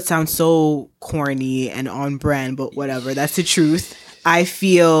 I know it sounds so corny and on brand, but whatever. That's the truth. I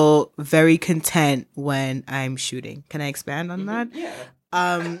feel very content when I'm shooting. Can I expand on that? Yeah.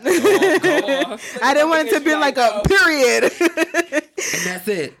 I didn't want it to be like a period. And that's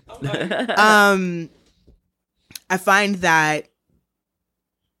it. I find that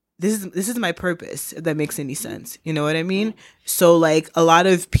this is my purpose, if that makes any sense. You know what I mean? So like a lot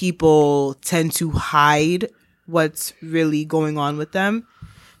of people tend to hide what's really going on with them.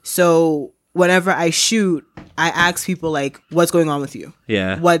 So whenever I shoot, I ask people like, what's going on with you?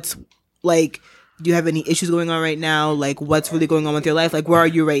 Yeah. What's like, do you have any issues going on right now? Like, what's really going on with your life? Like, where are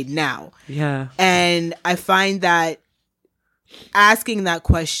you right now? Yeah. And I find that asking that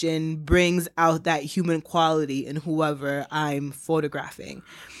question brings out that human quality in whoever I'm photographing.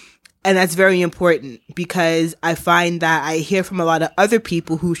 And that's very important because I find that I hear from a lot of other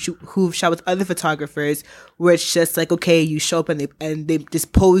people who've shot with other photographers where it's just like, okay, you show up and they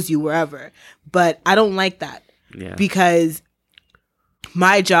just pose you wherever. But I don't like that Yeah. because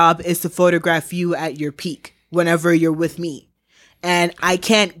my job is to photograph you at your peak whenever you're with me. And I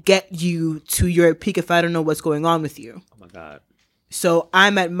can't get you to your peak if I don't know what's going on with you. Oh my god. So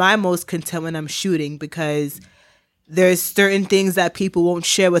I'm at my most content when I'm shooting because there's certain things that people won't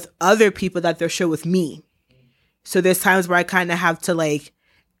share with other people that they'll share with me. So there's times where I kind of have to like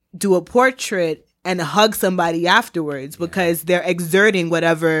do a portrait and hug somebody afterwards because they're exerting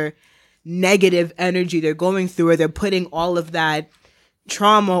whatever negative energy they're going through or they're putting all of that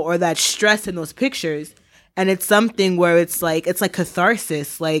trauma or that stress in those pictures. And it's something where it's like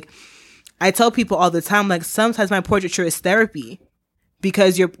catharsis. Like I tell people all the time, like, sometimes my portraiture is therapy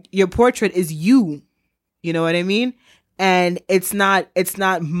because your portrait is you. You know what I mean? And it's not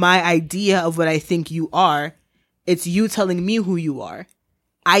my idea of what I think you are. It's you telling me who you are.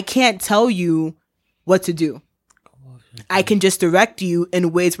 I can't tell you what to do. I can just direct you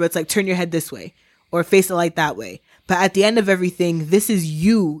in ways where it's like, turn your head this way or face it like that way. But at the end of everything, this is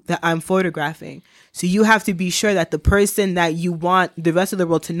you that I'm photographing. So you have to be sure that the person that you want the rest of the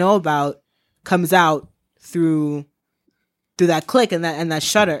world to know about comes out through that click and that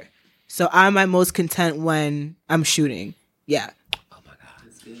shutter. So I'm at most content when I'm shooting. Yeah.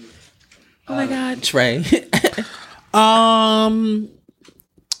 Oh my God. Trey. I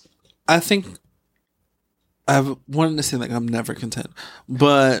think I've wanted to say like I'm never content,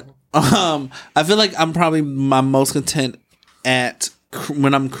 but I feel like I'm probably my most content at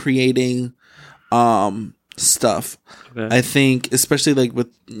when I'm creating stuff. Okay. I think especially like with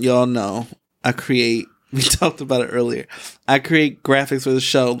y'all know I create. We talked about it earlier. I create graphics for the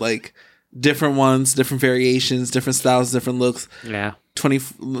show, like different ones, different variations, different styles, different looks. Yeah,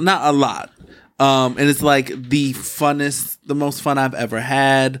 not a lot. And it's like the most fun I've ever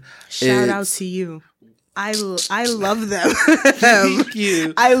had. Shout out to you. I love them. Thank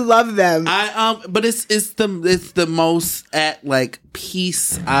you. I love them. But it's the most at like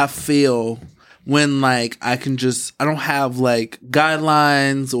peace I feel when like I don't have like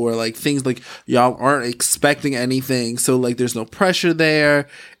guidelines or like things like y'all aren't expecting anything, so like there's no pressure there,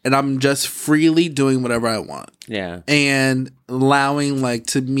 and I'm just freely doing whatever I want. Yeah, and allowing like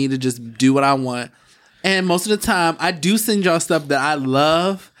to me to just do what I want. And most of the time, I do send y'all stuff that I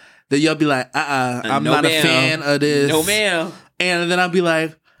love that y'all be like, I'm not a fan of this. No ma'am. And then I'll be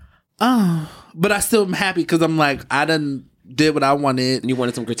like, oh, but I still am happy because I'm like, I done did what I wanted. And you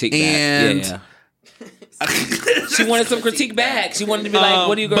wanted some critique and back. Yeah. She wanted some critique back. She wanted to be like,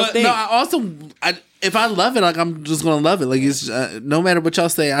 what do you girls think? No, I also, if I love it, like I'm just gonna love it. Like it's no matter what y'all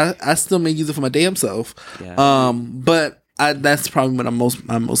say, I still may use it for my damn self. Yeah. But that's probably when I'm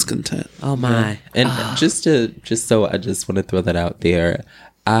most content. Oh my! And just so I just want to throw that out there.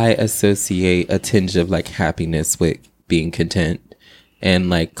 I associate a tinge of like happiness with being content,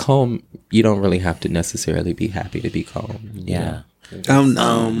 and like calm. You don't really have to necessarily be happy to be calm. Yeah. You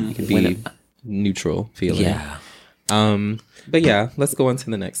can be neutral feeling. Yeah. But yeah, let's go on to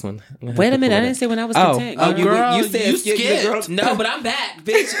the next one. Wait a minute, I didn't say when I was content. Oh, girl, you said you skipped. No, but I'm back,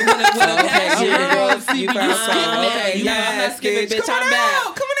 bitch. When I'm skipping, bitch. I'm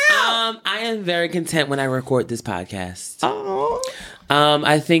back. Coming out. I am very content when I record this podcast. Oh.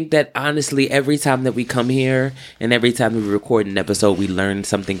 I think that honestly, every time that we come here and every time we record an episode, we learn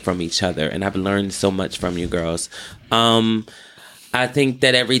something from each other, and I've learned so much from you girls. I think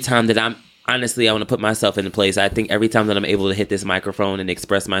that every time that honestly, I want to put myself in place. I think every time that I'm able to hit this microphone and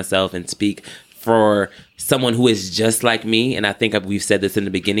express myself and speak for someone who is just like me, and I think we've said this in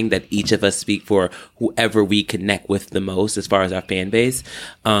the beginning, that each of us speak for whoever we connect with the most as far as our fan base.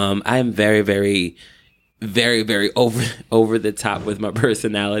 I am very, very, very, very over the top with my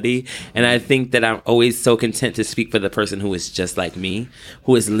personality, and I think that I'm always so content to speak for the person who is just like me,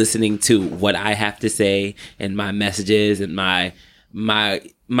 who is listening to what I have to say and my messages and my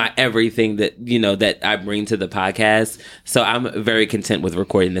everything that, you know, that I bring to the podcast. So I'm very content with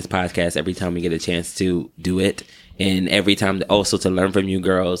recording this podcast every time we get a chance to do it, and every time also to learn from you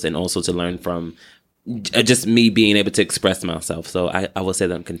girls, and also to learn from just me being able to express myself. So I will say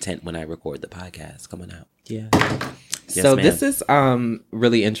that I'm content when I record the podcast coming out. Yeah. Yes, So ma'am. this is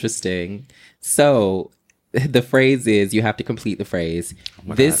really interesting. So the phrase is, you have to complete the phrase.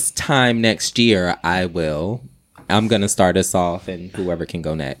 This time next year, I'm going to start us off, and whoever can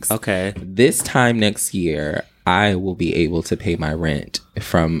go next. Okay. This time next year, I will be able to pay my rent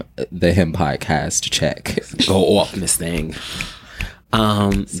from the Him Podcast check. Go off, Miss Thing.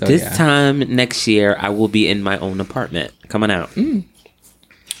 Time next year, I will be in my own apartment. Coming out.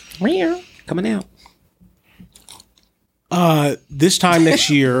 Coming out. This time next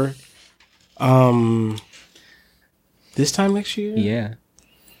year. This time next year? Yeah.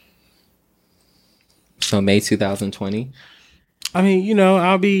 So May 2020. I mean, you know,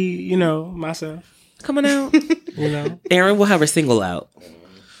 I'll be, you know, myself. Coming out. You know. Aaron will have her single out.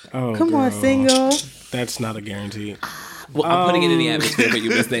 Oh, Come on, single. That's not a guarantee. Well, I'm putting it in the atmosphere for you,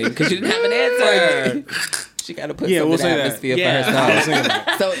 Miss Thing, because you didn't have an answer. She got to put Yeah, some we'll in the say that. atmosphere Yeah. for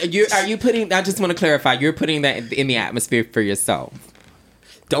herself. So are you putting? I just want to clarify. You're putting that in the atmosphere for yourself.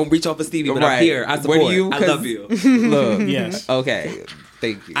 Don't reach off of Stevie, but Right. I'm here. I support. What do you- I love you. Look. Yes. Okay.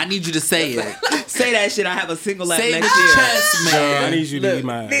 Thank you. I need you to say it. Say that shit. I have a single out Say it next with your year. chest, I man. need you to eat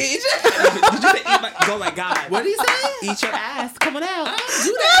my ass. Did you say eat my? Oh my god. What did he say? Eat your ass. Coming out.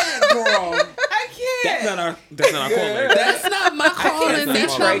 Do that, bro. I can't. That's not our calling. That's not my calling. see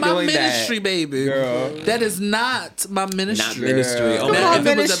That's Trey not my doing that. ministry, baby. Girl. That is not my ministry. Not ministry. Girl. Oh, Now, on, if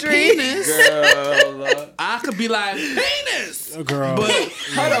it was a ministry. penis, Girl. I could be like, penis. Girl. But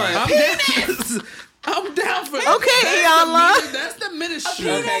Hold on. I'm down for Okay, Ayala. That's the ministry.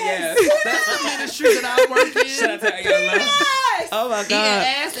 Okay, yes. That's the ministry that I work in. Shout out to Ayala. Oh my Eating God.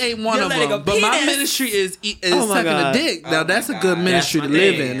 ass ain't one You're of letting them. a But my penis. ministry is Oh my sucking a God. dick. Now that's a good God. ministry to That's my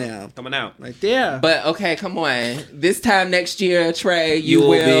live thing. in now. Coming out. Right there. But okay, come on. This time next year, Trey, you You'll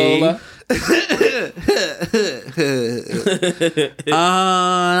will.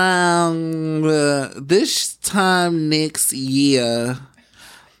 This time next year,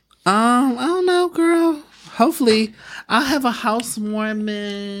 I don't know, girl. Hopefully, I'll have a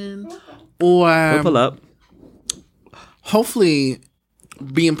housewarming, or Pull up. hopefully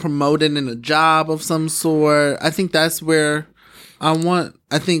being promoted in a job of some sort. I think that's where I want.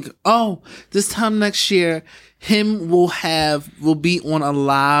 I think, this time next year, him will be on a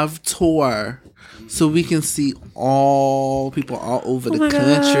live tour, so we can see all people all over the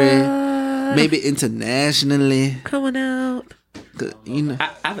country, maybe internationally. Coming out. You know,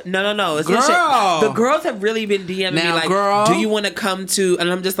 No. It's Girl. not shit. The girls have really been DMing me Now, like, girl. do you want to come to? And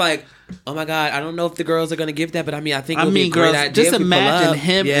I'm just like, oh my God, I don't know if the girls are going to give that, but I mean, I think it would be a great girls, idea. just if we pull imagine up.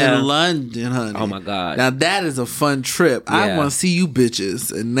 him Yeah. in London, honey. Oh my God. Now that is a fun trip. I Yeah. want to see you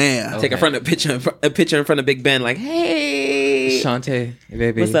bitches in there. Take a picture in front of Big Ben, like, hey, Shantae,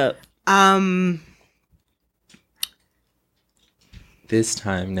 baby. what's up? This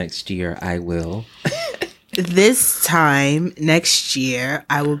time next year, I will. This time next year,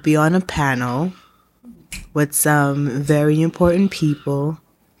 I will be on a panel with some very important people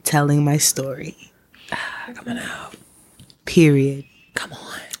telling my story. Coming out. Period. Come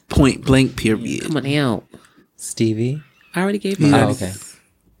on. Point blank. Period. Come on out. Stevie. I already gave Yeah. mine. Oh, okay.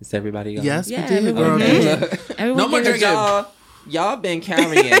 Is everybody on? Yes, Yeah, we did, girl. everyone Everyone No more gave it- drinking. Y'all been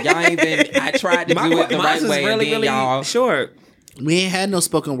carrying. Y'all ain't been. I tried to do it the Mine right was way, really, and then really y'all. short. We ain't had no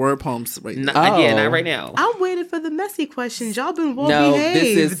spoken word poems right now. Yeah, not right now. I'm waiting for the messy questions. Y'all been well No,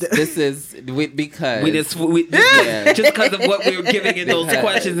 behaved. this is because We just Yeah. just because of what we were giving in those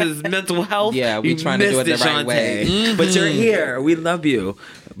questions is mental health. Yeah, we you trying to do it missed the right way. Shantae. But you're here. We love you.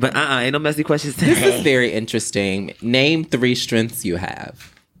 But ain't no messy questions This is today. very interesting. Name 3 strengths you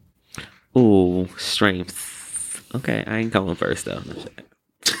have. Ooh, strengths. Okay, I ain't going first though.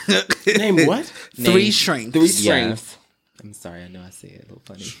 Name what? Three Name strengths. 3 strengths. I'm sorry, I know I say it a little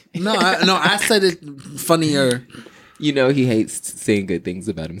funny. No, I said it funnier. You know he hates saying good things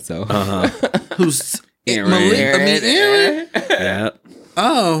about himself. Who's Aaron. Aaron? Yeah.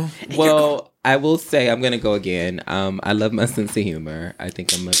 Oh, Well, I will say I'm gonna go again. I love my sense of humor. I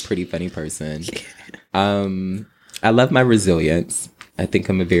think I'm a pretty funny person. I love my resilience. I think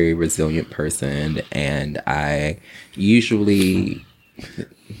I'm a very resilient person, and I usually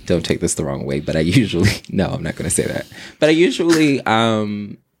don't take this the wrong way, but I usually no, I'm not gonna say that. But I usually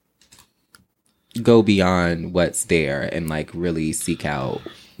go beyond what's there and like really seek out,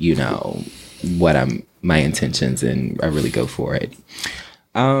 what my intentions, and I really go for it.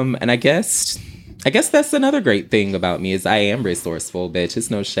 And I guess that's another great thing about me is I am resourceful, bitch. It's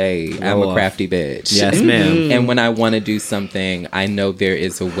no shade. I'm a crafty bitch. Yes, ma'am. And when I want to do something, I know there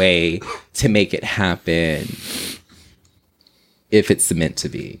is a way to make it happen if it's meant to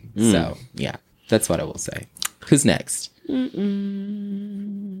be. So, yeah, that's what I will say. Who's next? oh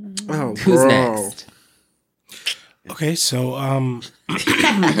Who's girl. next? Okay, so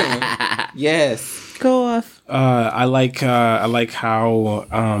Yes. Go off. I like how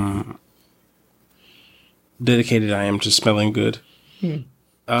dedicated I am to smelling good. Come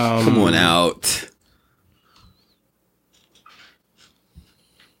on out.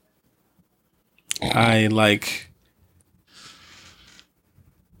 I like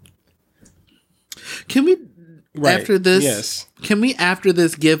Can we Right. after this? Yes. Can we after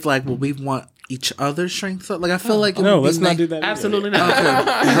this give like what we want each other's strengths? Like I feel like it no. would be Let's not nice- do that. either. Absolutely not.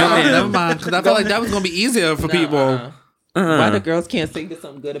 Never mind, because I feel like that was gonna be easier for people. Why the girls can't say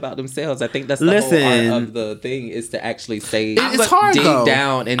something good about themselves? I think that's the Listen. whole art of the thing is to actually say, It's hard, dig though.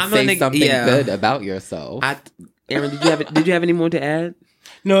 down and I'm say gonna- something yeah. good about yourself. Aaron, did you have any more to add?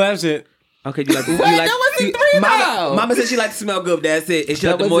 No, that's it. Okay, you like Wait, that wasn't 3 though. Mama said she likes to smell good. That's it. And she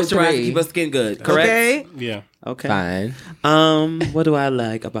That likes to wasn't moisturize 3. and keep her skin good. Correct. Okay. Yeah. Okay. Fine. What do I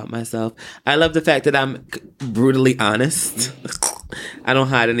like about myself? I love the fact that I'm brutally honest. I don't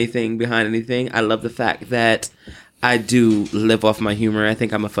hide anything behind anything. I love the fact that I do live off my humor. I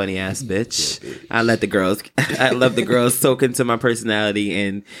think I'm a funny ass bitch. I love the girls soak into my personality,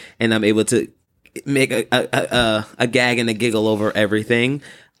 and I'm able to make a gag and a giggle over everything.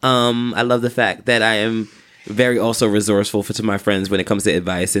 I love the fact that I am very also resourceful to my friends when it comes to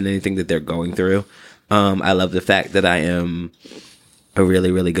advice and anything that they're going through. I love the fact that I am a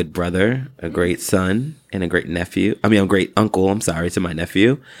really, really good brother, a great son, and a great nephew. I mean, a great uncle, I'm sorry, to my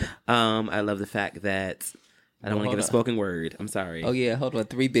nephew. I love the fact that I don't want to get a spoken word. I'm sorry. Oh, yeah. Hold on.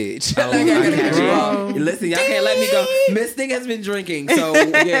 3 bitch. Listen, y'all can't let me go. Miss Thing has been drinking, so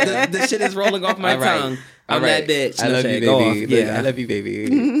yeah, the shit is rolling off my tongue. I'm that bitch. I love you, baby. Yeah. I love you,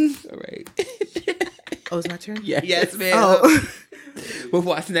 baby. All right. Oh, it's my turn? Yes, ma'am. Oh.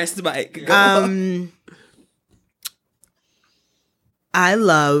 What's next, Mike? Go. I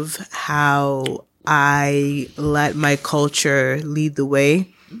love how I let my culture lead the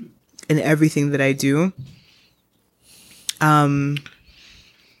way in everything that I do.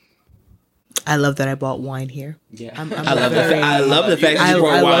 I love that I bought wine here. Yeah. I love the fact that I you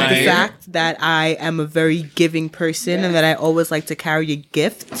brought love wine. the fact that I am a very giving person and that I always like to carry a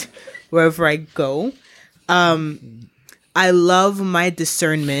gift wherever I go. I love my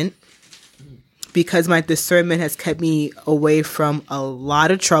discernment because my discernment has kept me away from a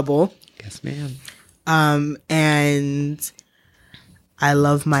lot of trouble. Yes, ma'am. And I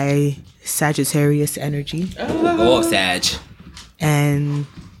love my Sagittarius energy. Oh, Sag. And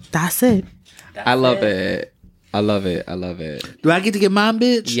that's it. I love it. I love it. I love it. Do I get to get mine,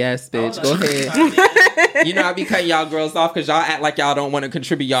 bitch? Yes, bitch. Go ahead. You know, I be cutting y'all girls off because y'all act like y'all don't want to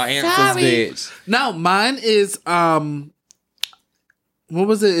contribute y'all answers, Sorry. bitch. No, mine is what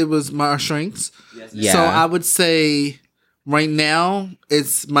was it? It was my strengths. Yeah. So I would say right now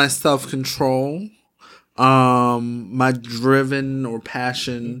it's my self-control, my driven or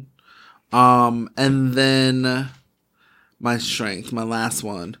passion, and then my strength, my last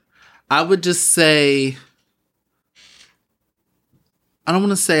one. I would just say, I don't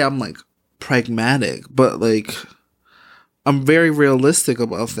want to say I'm like pragmatic, but like I'm very realistic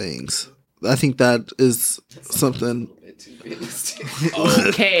about things. I think that is something.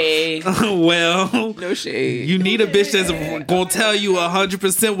 Okay. Well, No shade. you need a bitch that's gonna tell you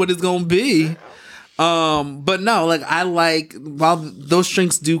 100% what it's gonna be. But no, like I like, while those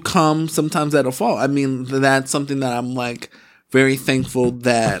strengths do come sometimes at a fault. I mean, that's something that I'm like very thankful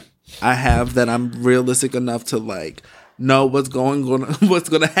that I have, that I'm realistic enough to like know what's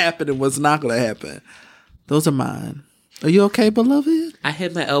gonna happen and what's not gonna happen. Those are mine. Are you okay, beloved? I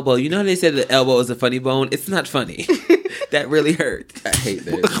hit my elbow. You know how they said the elbow is a funny bone? It's not funny. That really hurt. I hate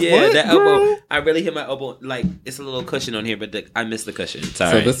this. Yeah, What, that girl? elbow. I really hit my elbow. Like, it's a little cushion on here, but I missed the cushion.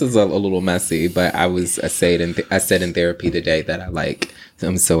 Sorry. So this is a little messy, but I said in therapy today that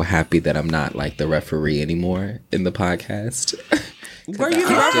I'm so happy that I'm not like the referee anymore in the podcast. Were you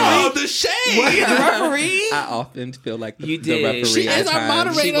the Oh, referee? the shade. The referee? I often feel like the You the did. referee. She at is our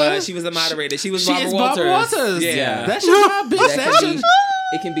times. moderator. She was a moderator. She was She Barbara is Walters. Barbara Walters. Yeah. That's your job, bitch. That That's can your be,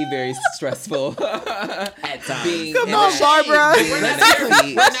 it can be very stressful. At times. Being Come in on, that- Barbara. being We're in not that there.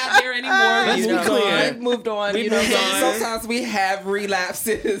 seat. We're not there anymore. Let's You be know. clear. We've moved on. We you know, moved on. sometimes we have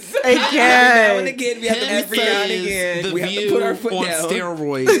relapses. Again. Now and again, we have to Every every now and is again. the We have View to put our foot on down.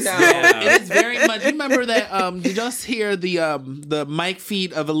 steroids. No. It is very much. You remember that? Did y'all hear the mic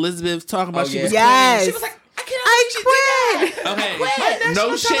feed of Elizabeth talking about Oh, she yeah. was Yes. She was like, I I quit. okay?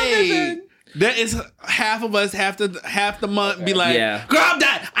 No shade. That is half of us half the month be like, Yeah. girl, I'm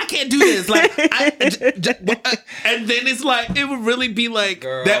done. I can't do this. Like, and then it's like it would really be like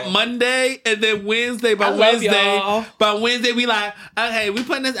Girl. that Monday and then Wednesday. By I love Wednesday, y'all. we like, okay, we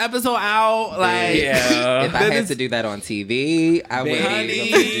putting this episode out. Like, Yeah. If I that had is- to do that on TV, I would Honey, be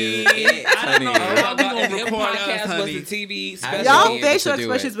able to do it. I don't know. Honey. How we gonna If record us, podcast was honey? a TV I special. Y'all be able facial to do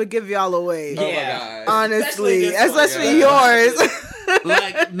expressions it. would give y'all away. Oh my Yeah. God. Honestly, Especially this one, especially yeah. yours.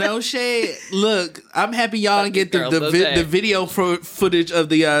 Like, no shade. Look, I'm happy y'all didn't get Girl, the okay. the video footage of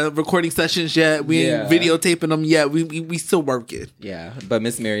the recording sessions yet. We ain't Yeah. videotaping them yet. We still working. Yeah, but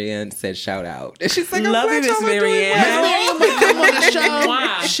Miss Marianne said shout out. And she's like, Love you, I'm glad Miss y'all are doing Marianne. well. Marianne, we come on the show.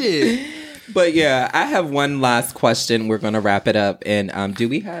 Wow. Shit. But yeah, I have one last question. We're gonna wrap it up. And do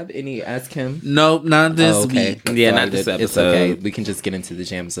we have any Ask Him? Nope, not this Oh, okay. week. Yeah, So not this It's episode. okay. We can just get into the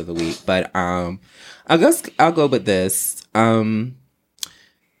jams of the week. But I guess I'll go with this. I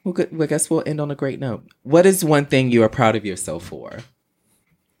guess we'll end on a great note. What is one thing you are proud of yourself for?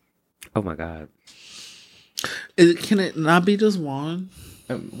 Oh my God. Can it not be just one?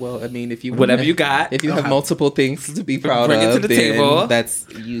 Well, I mean, if you Whatever you got. if you have multiple things to be proud Bring it of, to the then table. that's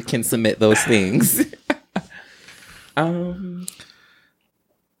you can submit those things. I'm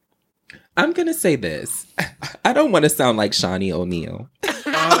gonna say this. I don't want to sound like Shawnee O'Neal.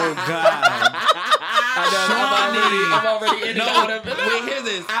 Oh God. I'm already in it. Wait, hear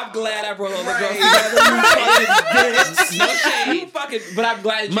this. I'm glad I brought all the girls together. No shade. But I'm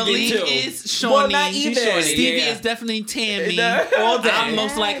glad you Malik did too. is Shawnee. Well, not even. Stevie Yeah. is definitely Tammy. All day. I'm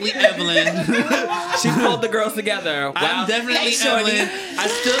most likely Evelyn. She pulled the girls together. Wow. I'm definitely Hey, Shorty. Evelyn. I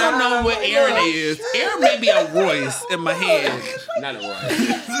still don't know what Aaron is. Aaron may be a Royce in my head. Not a Roy.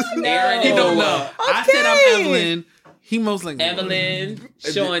 Aaron, He don't know. I said I'm Evelyn. He most likely Evelyn,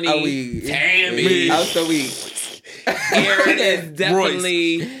 Shawnee, Are we? Tammy. I'm so weak. Aaron is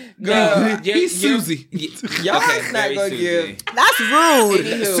definitely. Girl, He's Susie. Y'all Okay, not very gonna Susie. give. That's rude.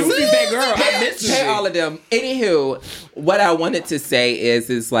 Anywho. Susie's that girl. I miss Pay Susie. all of them. Anywho, what I wanted to say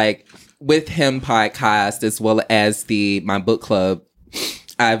is like with him podcast as well as my book club,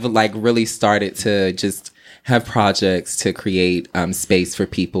 I've like really started to just have projects to create space for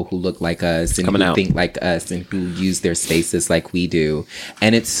people who look like us and Coming who out. think like us and who use their spaces like we do.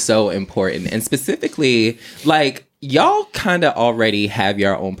 And it's so important. And specifically, like, y'all kind of already have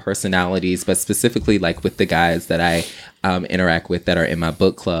your own personalities, but specifically like with the guys that I interact with that are in my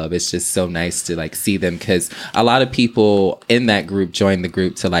book club, it's just so nice to like see them, because a lot of people in that group join the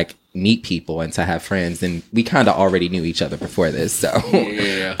group to like meet people and to have friends, and we kind of already knew each other before this, so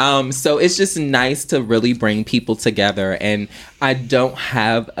so it's just nice to really bring people together. And I don't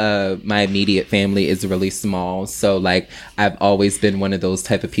have my immediate family is really small, so like I've always been one of those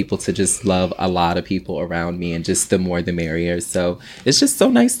type of people to just love a lot of people around me, and just the more the merrier. So it's just so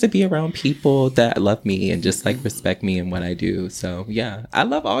nice to be around people that love me and just like respect me and what I do. So yeah, I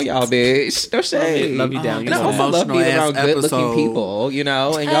love all y'all, bitch. No shade. Love you down. And I also love being around good-looking people, you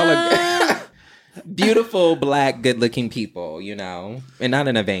know, and y'all are beautiful, black, good-looking people, you know, and not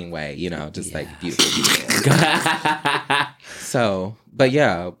in a vain way, you know, just like beautiful people. So, but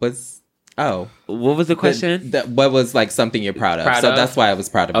yeah, what was the question? What was like something you're proud of? Proud So of? that's why I was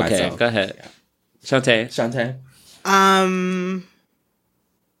proud of Okay, myself. go ahead. Shantae. Shantae?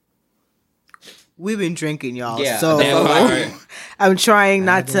 We've been drinking, y'all. Yeah, So damn right. I'm trying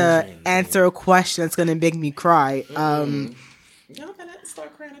not to answer a question that's gonna make me cry. Y'all gonna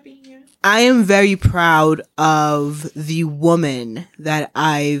start crying up in here? I am very proud of the woman that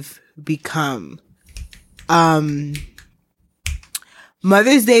I've become.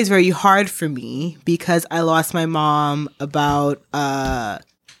 Mother's Day is very hard for me because I lost my mom about 9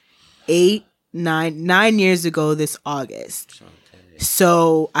 years ago this August.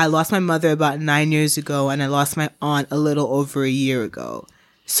 So I lost my mother about 9 years ago, and I lost my aunt a little over a year ago.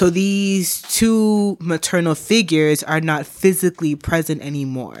 So these two maternal figures are not physically present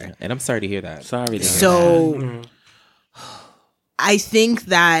anymore. And I'm sorry to hear that. Sorry to hear So I think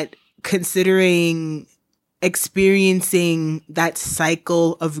that considering experiencing that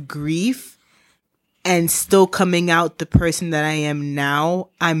cycle of grief and still coming out the person that I am now,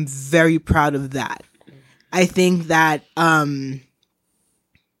 I'm very proud of that. I think that I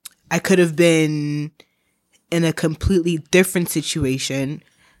could have been in a completely different situation.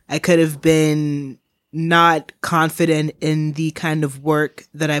 I could have been not confident in the kind of work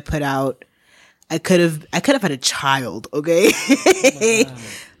that I put out. I could have had a child, okay?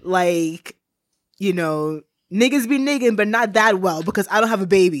 Like, you know, niggas be nigging, but not that well because I don't have a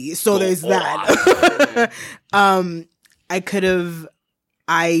baby. So there's that.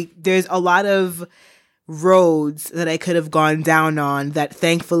 There's a lot of roads that I could have gone down on that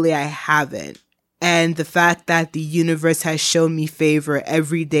thankfully I haven't. And the fact that the universe has shown me favor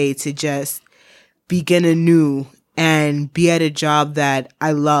every day to just begin anew and be at a job that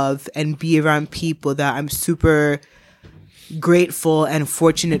I love and be around people that I'm super grateful and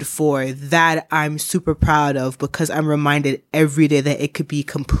fortunate for, that I'm super proud of, because I'm reminded every day that it could be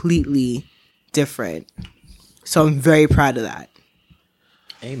completely different. So I'm very proud of that.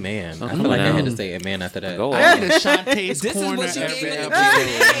 Amen. I feel like I had to say amen after that. Go I on. need a Shantae's This is corner what she every gave me.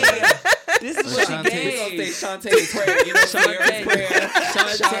 episode. This is what she Shantae. gave. Shantae's prayer. You know, Shantae's prayer.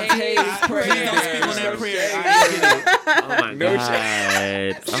 Shantae's prayer. Please don't speak on that prayer. I ain't get it. Oh my god.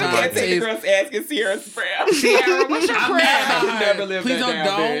 Oh my Shantae. god. girls asking Sierra's prayer. Sierra, what's your I'm prayer? mad I would about never her. live Please that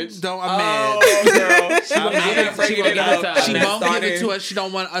down, bitch. don't. I'm mad. Oh, girl. She won't give it- she won't give it to us. She Let's won't start give it it. to us. She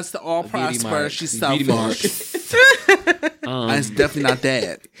don't want us to all prosper. mark. She's Beauty mark. selfish. It's definitely not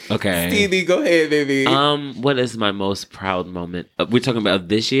that. Okay. Stevie, go ahead, baby. What is my most proud moment? We're talking about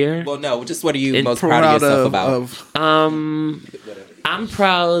this year. Well, no, just what are you In most proud of yourself about? I'm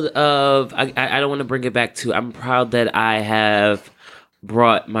proud of. I don't want to bring it back to. I'm proud that I have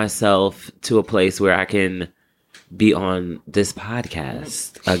brought myself to a place where I can be on this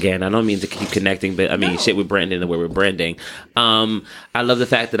podcast again. I don't mean to keep connecting, but I mean shit with Brandon and where we're branding. I love the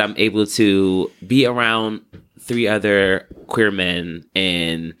fact that I'm able to be around 3 other queer men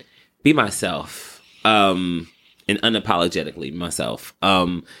and be myself. and unapologetically myself,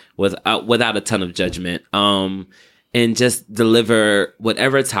 without a ton of judgment, and just deliver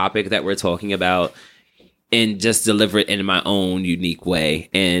whatever topic that we're talking about, and just deliver it in my own unique way,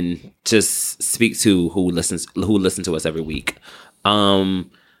 and just speak to who listen to us every week.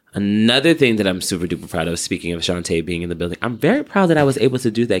 Another thing that I'm super duper proud of, speaking of Shantae being in the building, I'm very proud that I was able to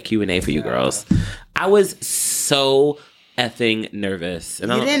do that Q&A for you girls. I was so effing nervous.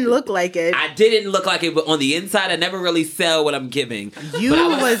 And You didn't look like it. I didn't look like it, but on the inside, I never really sell what I'm giving. You But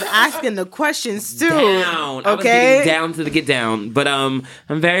I was asking the questions too. down. I was Okay. getting down to the get down. But I'm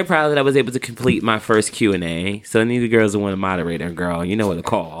very proud that I was able to complete my first Q&A. So any of the girls who want a moderator, girl, you know what to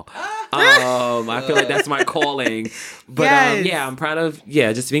call. I feel like that's my calling. But Yes. yeah, I'm proud of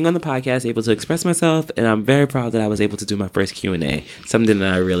just being on the podcast, able to express myself, and I'm very proud that I was able to do my first Q&A. Something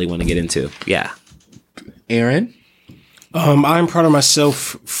that I really want to get into. Yeah. Aaron? I'm proud of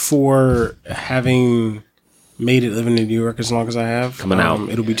myself for having made it living in New York as long as I have. Coming out.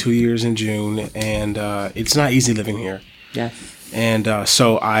 It'll be 2 years in June, and it's not easy living here. Yes. And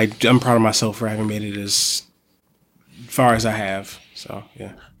so I'm proud of myself for having made it as far as I have. So,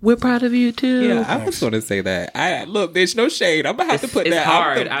 yeah. We're proud of you too. Yeah, I was going to say that. Look, bitch, no shade. I'm going to have to put it's that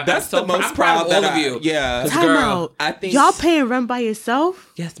hard. That's the most I'm proud of all of you. Yeah. Time Girl, out. I think Y'all paying rent by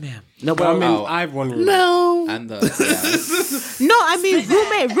yourself? Yes, ma'am. No, But I mean, Oh. I have one room. No. I'm the No, I mean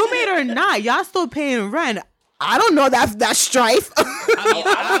roommate or not, y'all still paying rent. I don't know that strife.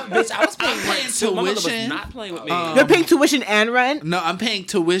 bitch, I was paying paying rent too. My mother was tuition. not playing with me. You're paying tuition and rent. No, I'm paying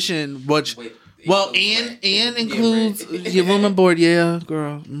tuition, which and includes your room and board. Yeah,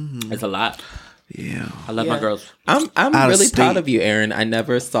 girl. Mm-hmm. It's a lot. Yeah. I love my girls. I'm Out of really state. proud of you, Aaron. I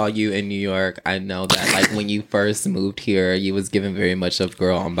never saw you in New York. I know that, like, when you first moved here, you was given very much of,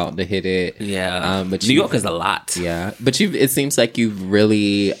 girl, I'm about to hit it. Yeah. But New York is a lot. Yeah, but it seems like you've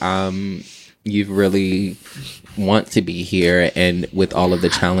really want to be here, and with all of the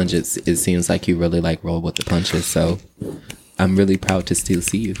challenges, it seems like you really like roll with the punches. So I'm really proud to still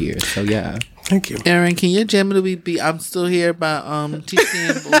see you here. So yeah. Thank you. Aaron, can you jam to be I'm Still Here by T.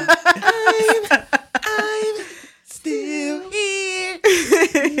 Campbell? I'm still here.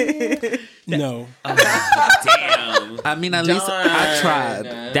 No. Damn. I mean, at least I tried.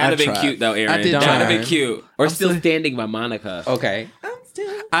 That'd have been tried. cute though, Aaron. I did That'd have try. been cute. Or Still Standing by Monica. Okay. I'm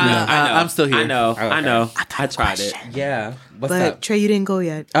still. I'm still here. I know. Okay. I know. I tried it. Yeah. What's But up? Trey, you didn't go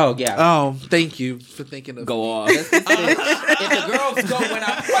yet. Oh yeah. Oh, thank you for thinking of Go off. If the girls go when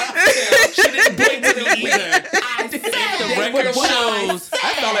I point She didn't blink to me either. the record shows.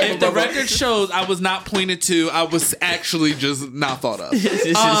 I felt like If the record shows I was not pointed to, I was actually just not thought of.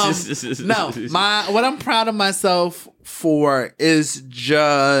 No, what I'm proud of myself for is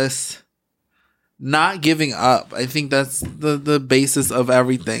just not giving up. I think that's the basis of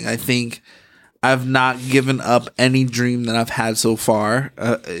everything. I think I've not given up any dream that I've had so far.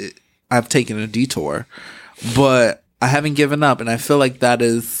 I've taken a detour, but I haven't given up, and I feel like that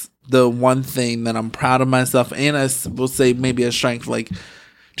is the one thing that I'm proud of myself, and I will say maybe a strength, like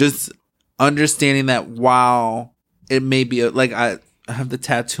just understanding that while it may be like I have the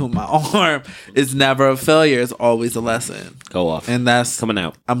tattoo on my arm, it's never a failure, it's always a lesson. Go off. And that's Coming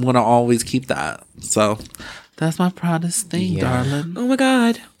out. I'm gonna always keep that. So that's my proudest thing, Yeah. darling. Oh my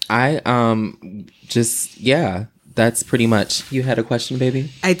God. I that's pretty much. You had a question,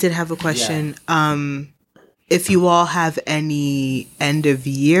 baby? I did have a question. If you all have any end of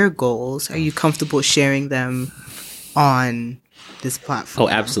year goals, are you comfortable sharing them on this platform? Oh,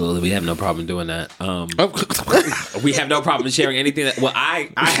 absolutely. We have no problem doing that. We have no problem sharing anything that. Well, I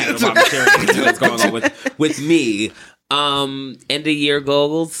have no problem sharing anything that's going on with me. End of year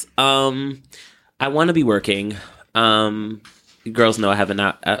goals. I want to be working. Girls know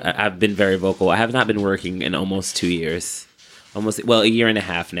I've been very vocal. I have not been working in almost 2 years, a year and a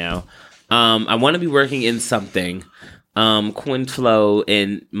half now. I want to be working in something. Coin flow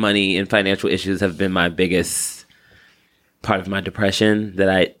and money and financial issues have been my biggest part of my depression that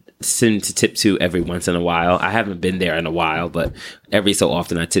I seem to tip to every once in a while. I haven't been there in a while, but every so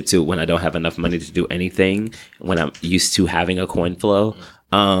often I tip to when I don't have enough money to do anything, when I'm used to having a coin flow.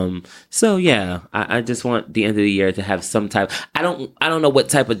 So yeah, I just want the end of the year to have some type. I don't know what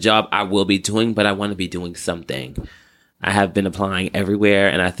type of job I will be doing, but I want to be doing something. I have been applying everywhere,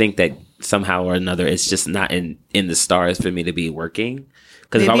 and I think that somehow or another, it's just not in the stars for me to be working.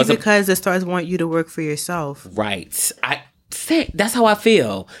 Maybe because the stars want you to work for yourself. Right. That's how I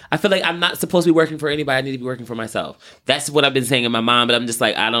feel. I feel like I'm not supposed to be working for anybody. I need to be working for myself. That's what I've been saying in my mind, but I'm just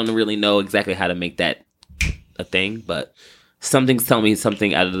like, I don't really know exactly how to make that a thing, but something's telling me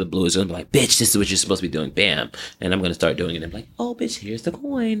something out of the blue is going to be like, bitch, this is what you're supposed to be doing. Bam. And I'm going to start doing it. And I'm like, oh, bitch, here's the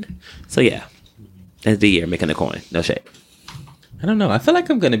coin. So yeah. End of the year, making a coin. No shade. I don't know. I feel like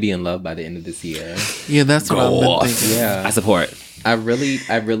I'm gonna be in love by the end of this year. Yeah, that's what I've been thinking. Yeah, I support. I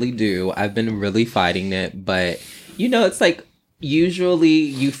really do. I've been really fighting it, but it's like usually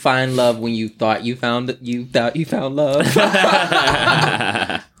you find love when you thought you found love.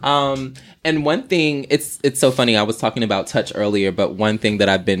 And one thing, it's so funny. I was talking about touch earlier, but one thing that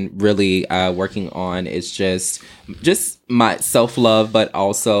I've been really working on is just my self-love, but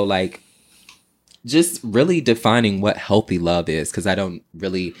also like just really defining what healthy love is, because I don't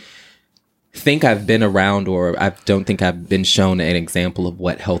really think I've been around, or I don't think I've been shown an example of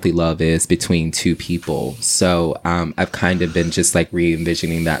what healthy love is between two people. So I've kind of been just like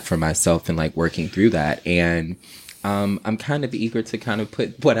re-envisioning that for myself and like working through that. And I'm kind of eager to kind of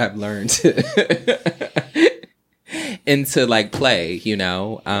put what I've learned into like play,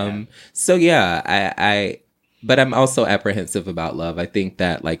 So yeah, but I'm also apprehensive about love. I think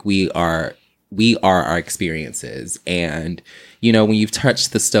that like we are our experiences, and when you've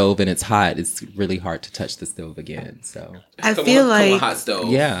touched the stove and it's hot, it's really hard to touch the stove again. So I feel like hot stove.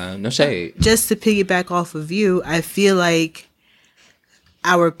 Yeah, no shade. Just to piggyback off of you, I feel like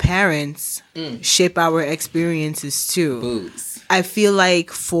our parents shape our experiences too. Boots. I feel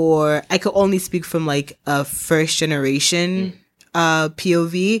like I could only speak from like a first generation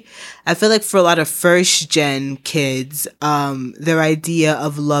POV. I feel like for a lot of first gen kids, their idea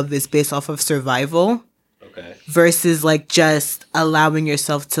of love is based off of survival. Okay. Versus like just allowing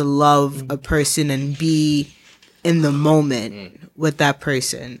yourself to love a person and be in the moment with that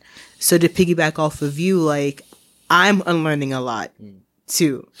person. So to piggyback off of you, like I'm unlearning a lot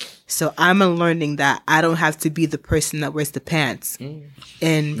too. So I'm unlearning that I don't have to be the person that wears the pants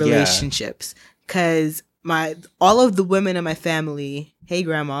in relationships. Cause all of the women in my family, hey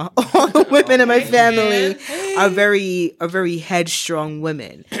grandma, all the women in my family are very headstrong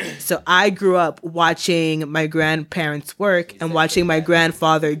women. So I grew up watching my grandparents work and watching my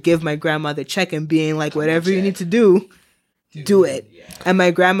grandfather give my grandmother check and being like, whatever you need to do it. And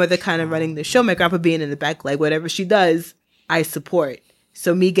my grandmother kind of running the show, my grandpa being in the back, like whatever she does, I support.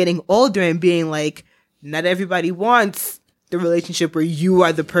 So me getting older and being like, not everybody wants the relationship where you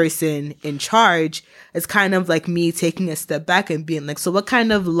are the person in charge. It's kind of like me taking a step back and being like, so what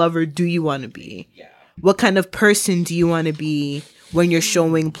kind of lover do you want to be? Yeah. What kind of person do you want to be when you're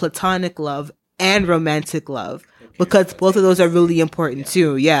showing platonic love and romantic love? Because both of those are really important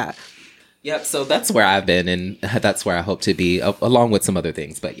too. Yeah. Yep. So that's where I've been, and that's where I hope to be, along with some other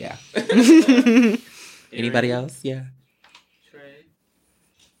things. But yeah. Anybody else? Yeah.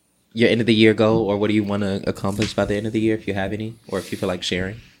 Your end of the year goal, or what do you want to accomplish by the end of the year, if you have any, or if you feel like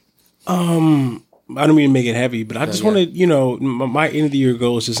sharing? I don't mean to make it heavy, but I just want to, my end of the year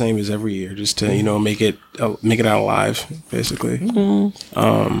goal is the same as every year, just to, make it out alive, basically.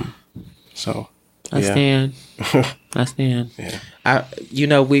 Mm-hmm. So I stand. I stand. Yeah.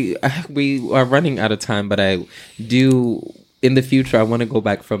 We are running out of time, but I do. In the future, I want to go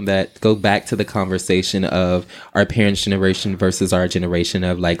back to the conversation of our parents' generation versus our generation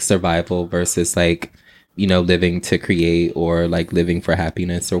of like survival versus like, living to create, or like living for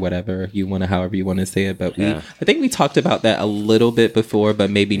happiness, or whatever however you want to say it. But I think we talked about that a little bit before, but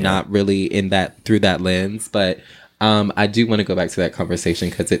maybe not really through that lens. But I do want to go back to that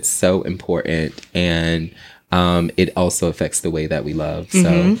conversation because it's so important, and it also affects the way that we love.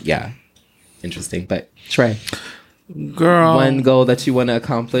 Mm-hmm. So yeah, interesting. But Trey. Girl, one goal that you want to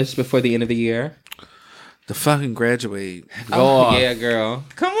accomplish before the end of the year? To fucking graduate. Go off. Yeah, girl.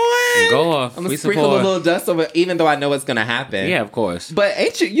 Come on. Go off. I'm going to sprinkle a little dust over, even though I know it's going to happen. Yeah, of course.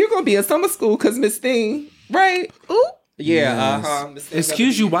 But you're going to be in summer school because Miss Thing, right? Ooh. Yeah, yes.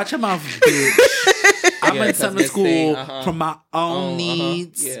 Excuse you, watch your mouth, bitch. I'm in summer school for my own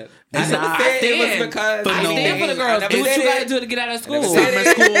needs. Yeah. I never said it was because I stand for the girls. Do what you gotta do to get out of school. Summer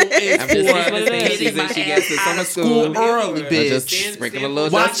school is for getting my ass out of school early, bitch. Just sprinkle a little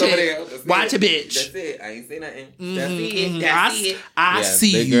dust over there. Watch it, bitch. That's it. I ain't say nothing. That's it. I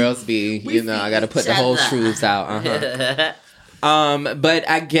see you. The girls be, I gotta put the whole truths out. But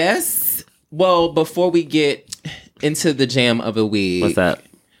I guess, before we get into the jam of the week. What's that?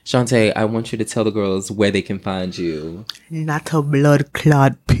 Shantae, I want you to tell the girls where they can find you. Not a blood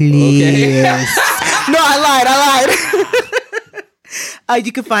clot, please. Okay. No, I lied.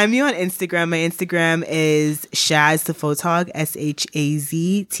 You can find me on Instagram. My Instagram is Shaz the Photog,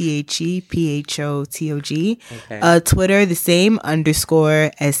 SHAZTHEPHOTOG. Okay. Twitter, the same,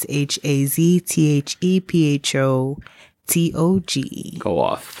 _SHAZTHEPHOTOG. Go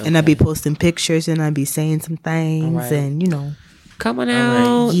off. Okay. And I'll be posting pictures and I'll be saying some things and, Come on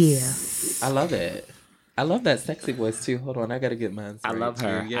out. Yeah. I love it. I love that sexy voice too. Hold on, I gotta get mine. I love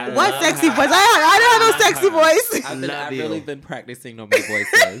her. Yeah. What sexy voice? I don't have no sexy voice. I've really been practicing on my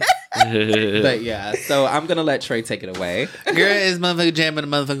voices. But yeah, so I'm gonna let Trey take it away. Girl is motherfucking jamming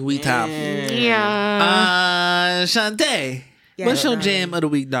the motherfucking week top. Shantae, Yeah, what's your darling. jam of the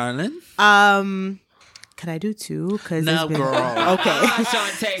week, darling? Can I do two? Cause No, it's been- girl. Okay.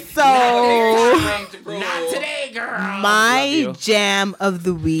 Shantae. So Not today, girl. my jam of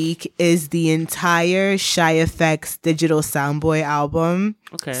the week is the entire Shy FX digital Soundboy album.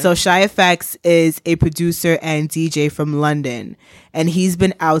 Okay. So Shy FX is a producer and DJ from London, and he's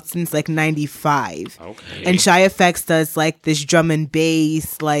been out since like '95. Okay. And Shy FX does like this drum and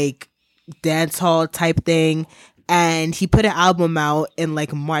bass, like dance hall type thing. And he put an album out in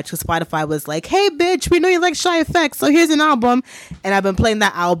like March because Spotify was like, hey, bitch, we know you like Shy FX, so here's an album. And I've been playing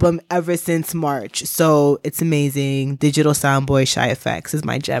that album ever since March. So it's amazing. Digital Soundboy Shy FX is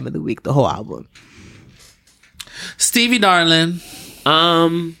my jam of the week, the whole album. Stevie, darling.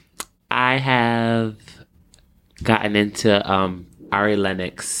 I have gotten into Ari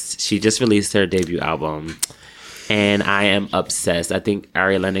Lennox. She just released her debut album, and I am obsessed. I think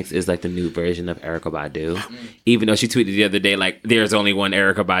Ari Lennox is like the new version of Erykah Badu, even though she tweeted the other day like there's only one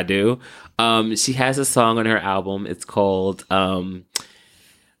Erykah Badu. She has a song on her album. It's called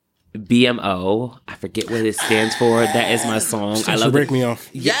BMO. I forget what it stands for. That is my song. I love Break it. Me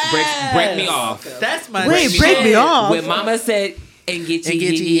Off. Break me off. That's my Wait, break me off. When Mama said and get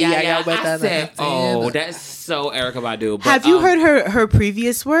you, I said, oh, that's so Erykah Badu. But, Have you heard her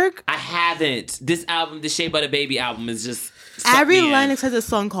previous work? I haven't. This album, the Shea Butter Baby album, is just Ari Lennox has a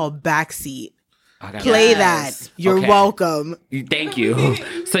song called Backseat. I gotta- Play Yes. that. You're Okay. welcome. Thank you.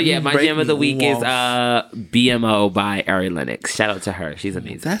 So yeah, my Break jam of the me week is off. BMO by Ari Lennox. Shout out to her. She's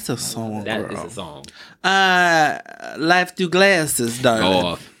amazing. That's a song, That girl. is a song. Life Through Glasses, darling. Go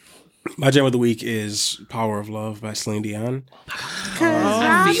off. My jam of the week is Power of Love by Celine Dion.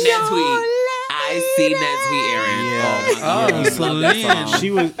 I seen that tweet. I seen that tweet, Aaron. Yeah. Oh, my God. Love that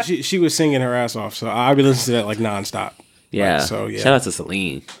Celine. song. She was singing her ass off, so I've been listening to that like nonstop. Yeah. So, yeah. Shout out to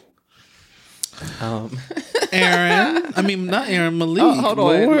Celine. Aaron. I mean, not Aaron, Malik. hold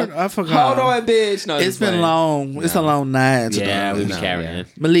on. Lord, I forgot. Hold on, bitch. No, It's just been playing. long. It's a long night. Yeah, we be No, carrying.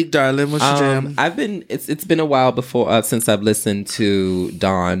 Malik, darling, what's your jam? I've been. It's been a while before since I've listened to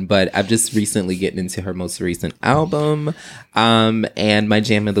Dawn, but I've just recently getting into her most recent album. And my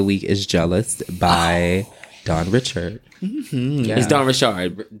jam of the week is "Jealous" by Dawn Richard. Yeah. It's Dawn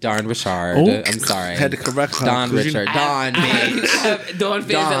Richard. Dawn Richard. Oh, I'm sorry. had to correct her, Dawn 'cause you- Richard. Dawn, bitch. Dawn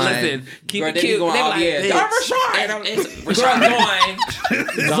fans Dawn. that listen. Keep Girl, it they be cute. going They be off, like, yeah. bitch. Dawn Richard. And it's Richard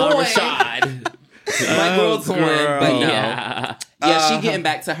Dawn. Dawn Richard. My girl's one, but no. Yeah. Yeah, she getting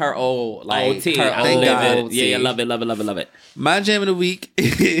back to her old, like, OT. her I old love it. OT. Yeah, love it, love it, love it, love it. My jam of the week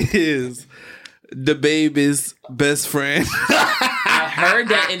is the baby's best friend. I heard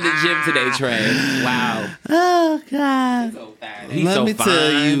that in the gym today, Trey. Wow. Oh, God. He's Let so me fine.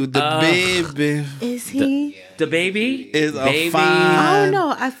 tell you, the baby Is he? The baby is a baby. fine. I don't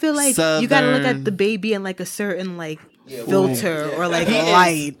know. I feel like you gotta look Southern- at the baby in like a certain like filter or like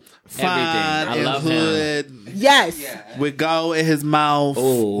light. Fine I and love him. hood Yes. with gold in his mouth.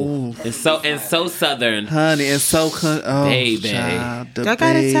 Oh, and so southern. Honey, and so oh, Baby. child, the Y'all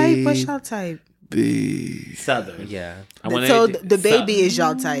got a type? What's y'all type? baby. Southern. Yeah. I want So the baby is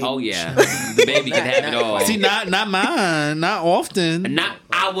y'all type. Oh yeah, the baby can have it all. See, not mine, not often. Not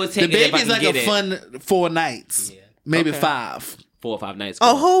I would The take it if I baby's can like get a it. fun 4 nights, maybe 5. 4 or 5 nights.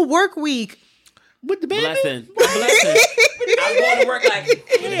 A whole work week. With the baby, blessing. I'm going to work like,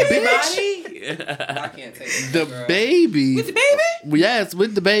 hey, everybody. I can't take it. the baby. The baby? Yes,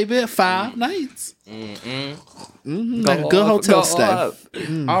 with the baby, 5 nights. Like a good off, hotel go stay. off.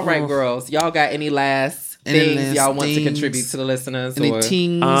 All right, girls. Y'all got any last Any things last y'all want to things? contribute to the listeners? Any or?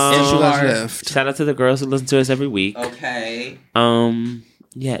 teens that you guys left? Shout out to the girls who listen to us every week. Okay.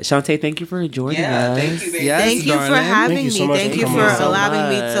 Yeah, Shantae, thank you for joining Yeah, us. thank you, baby. Yes, Thank you for darling. having Thank you so me. much Thank for you coming for on. So allowing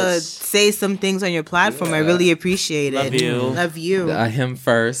me much. to say some things on your platform. I really appreciate Love it. you. Love you. Him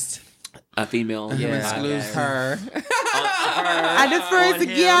first. A female. Yeah. Her. I the first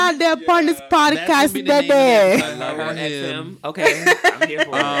girl there upon this podcast, be the name of baby. it. I love him. XM. Okay, I'm here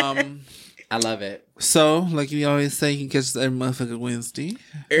for it. I love it. So, like we always say, you can catch us every motherfucking Wednesday.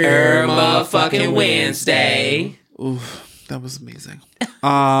 Motherfucking Wednesday. Ooh, that was amazing.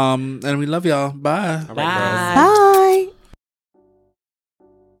 And we love y'all. Bye. All right, girls. Bye.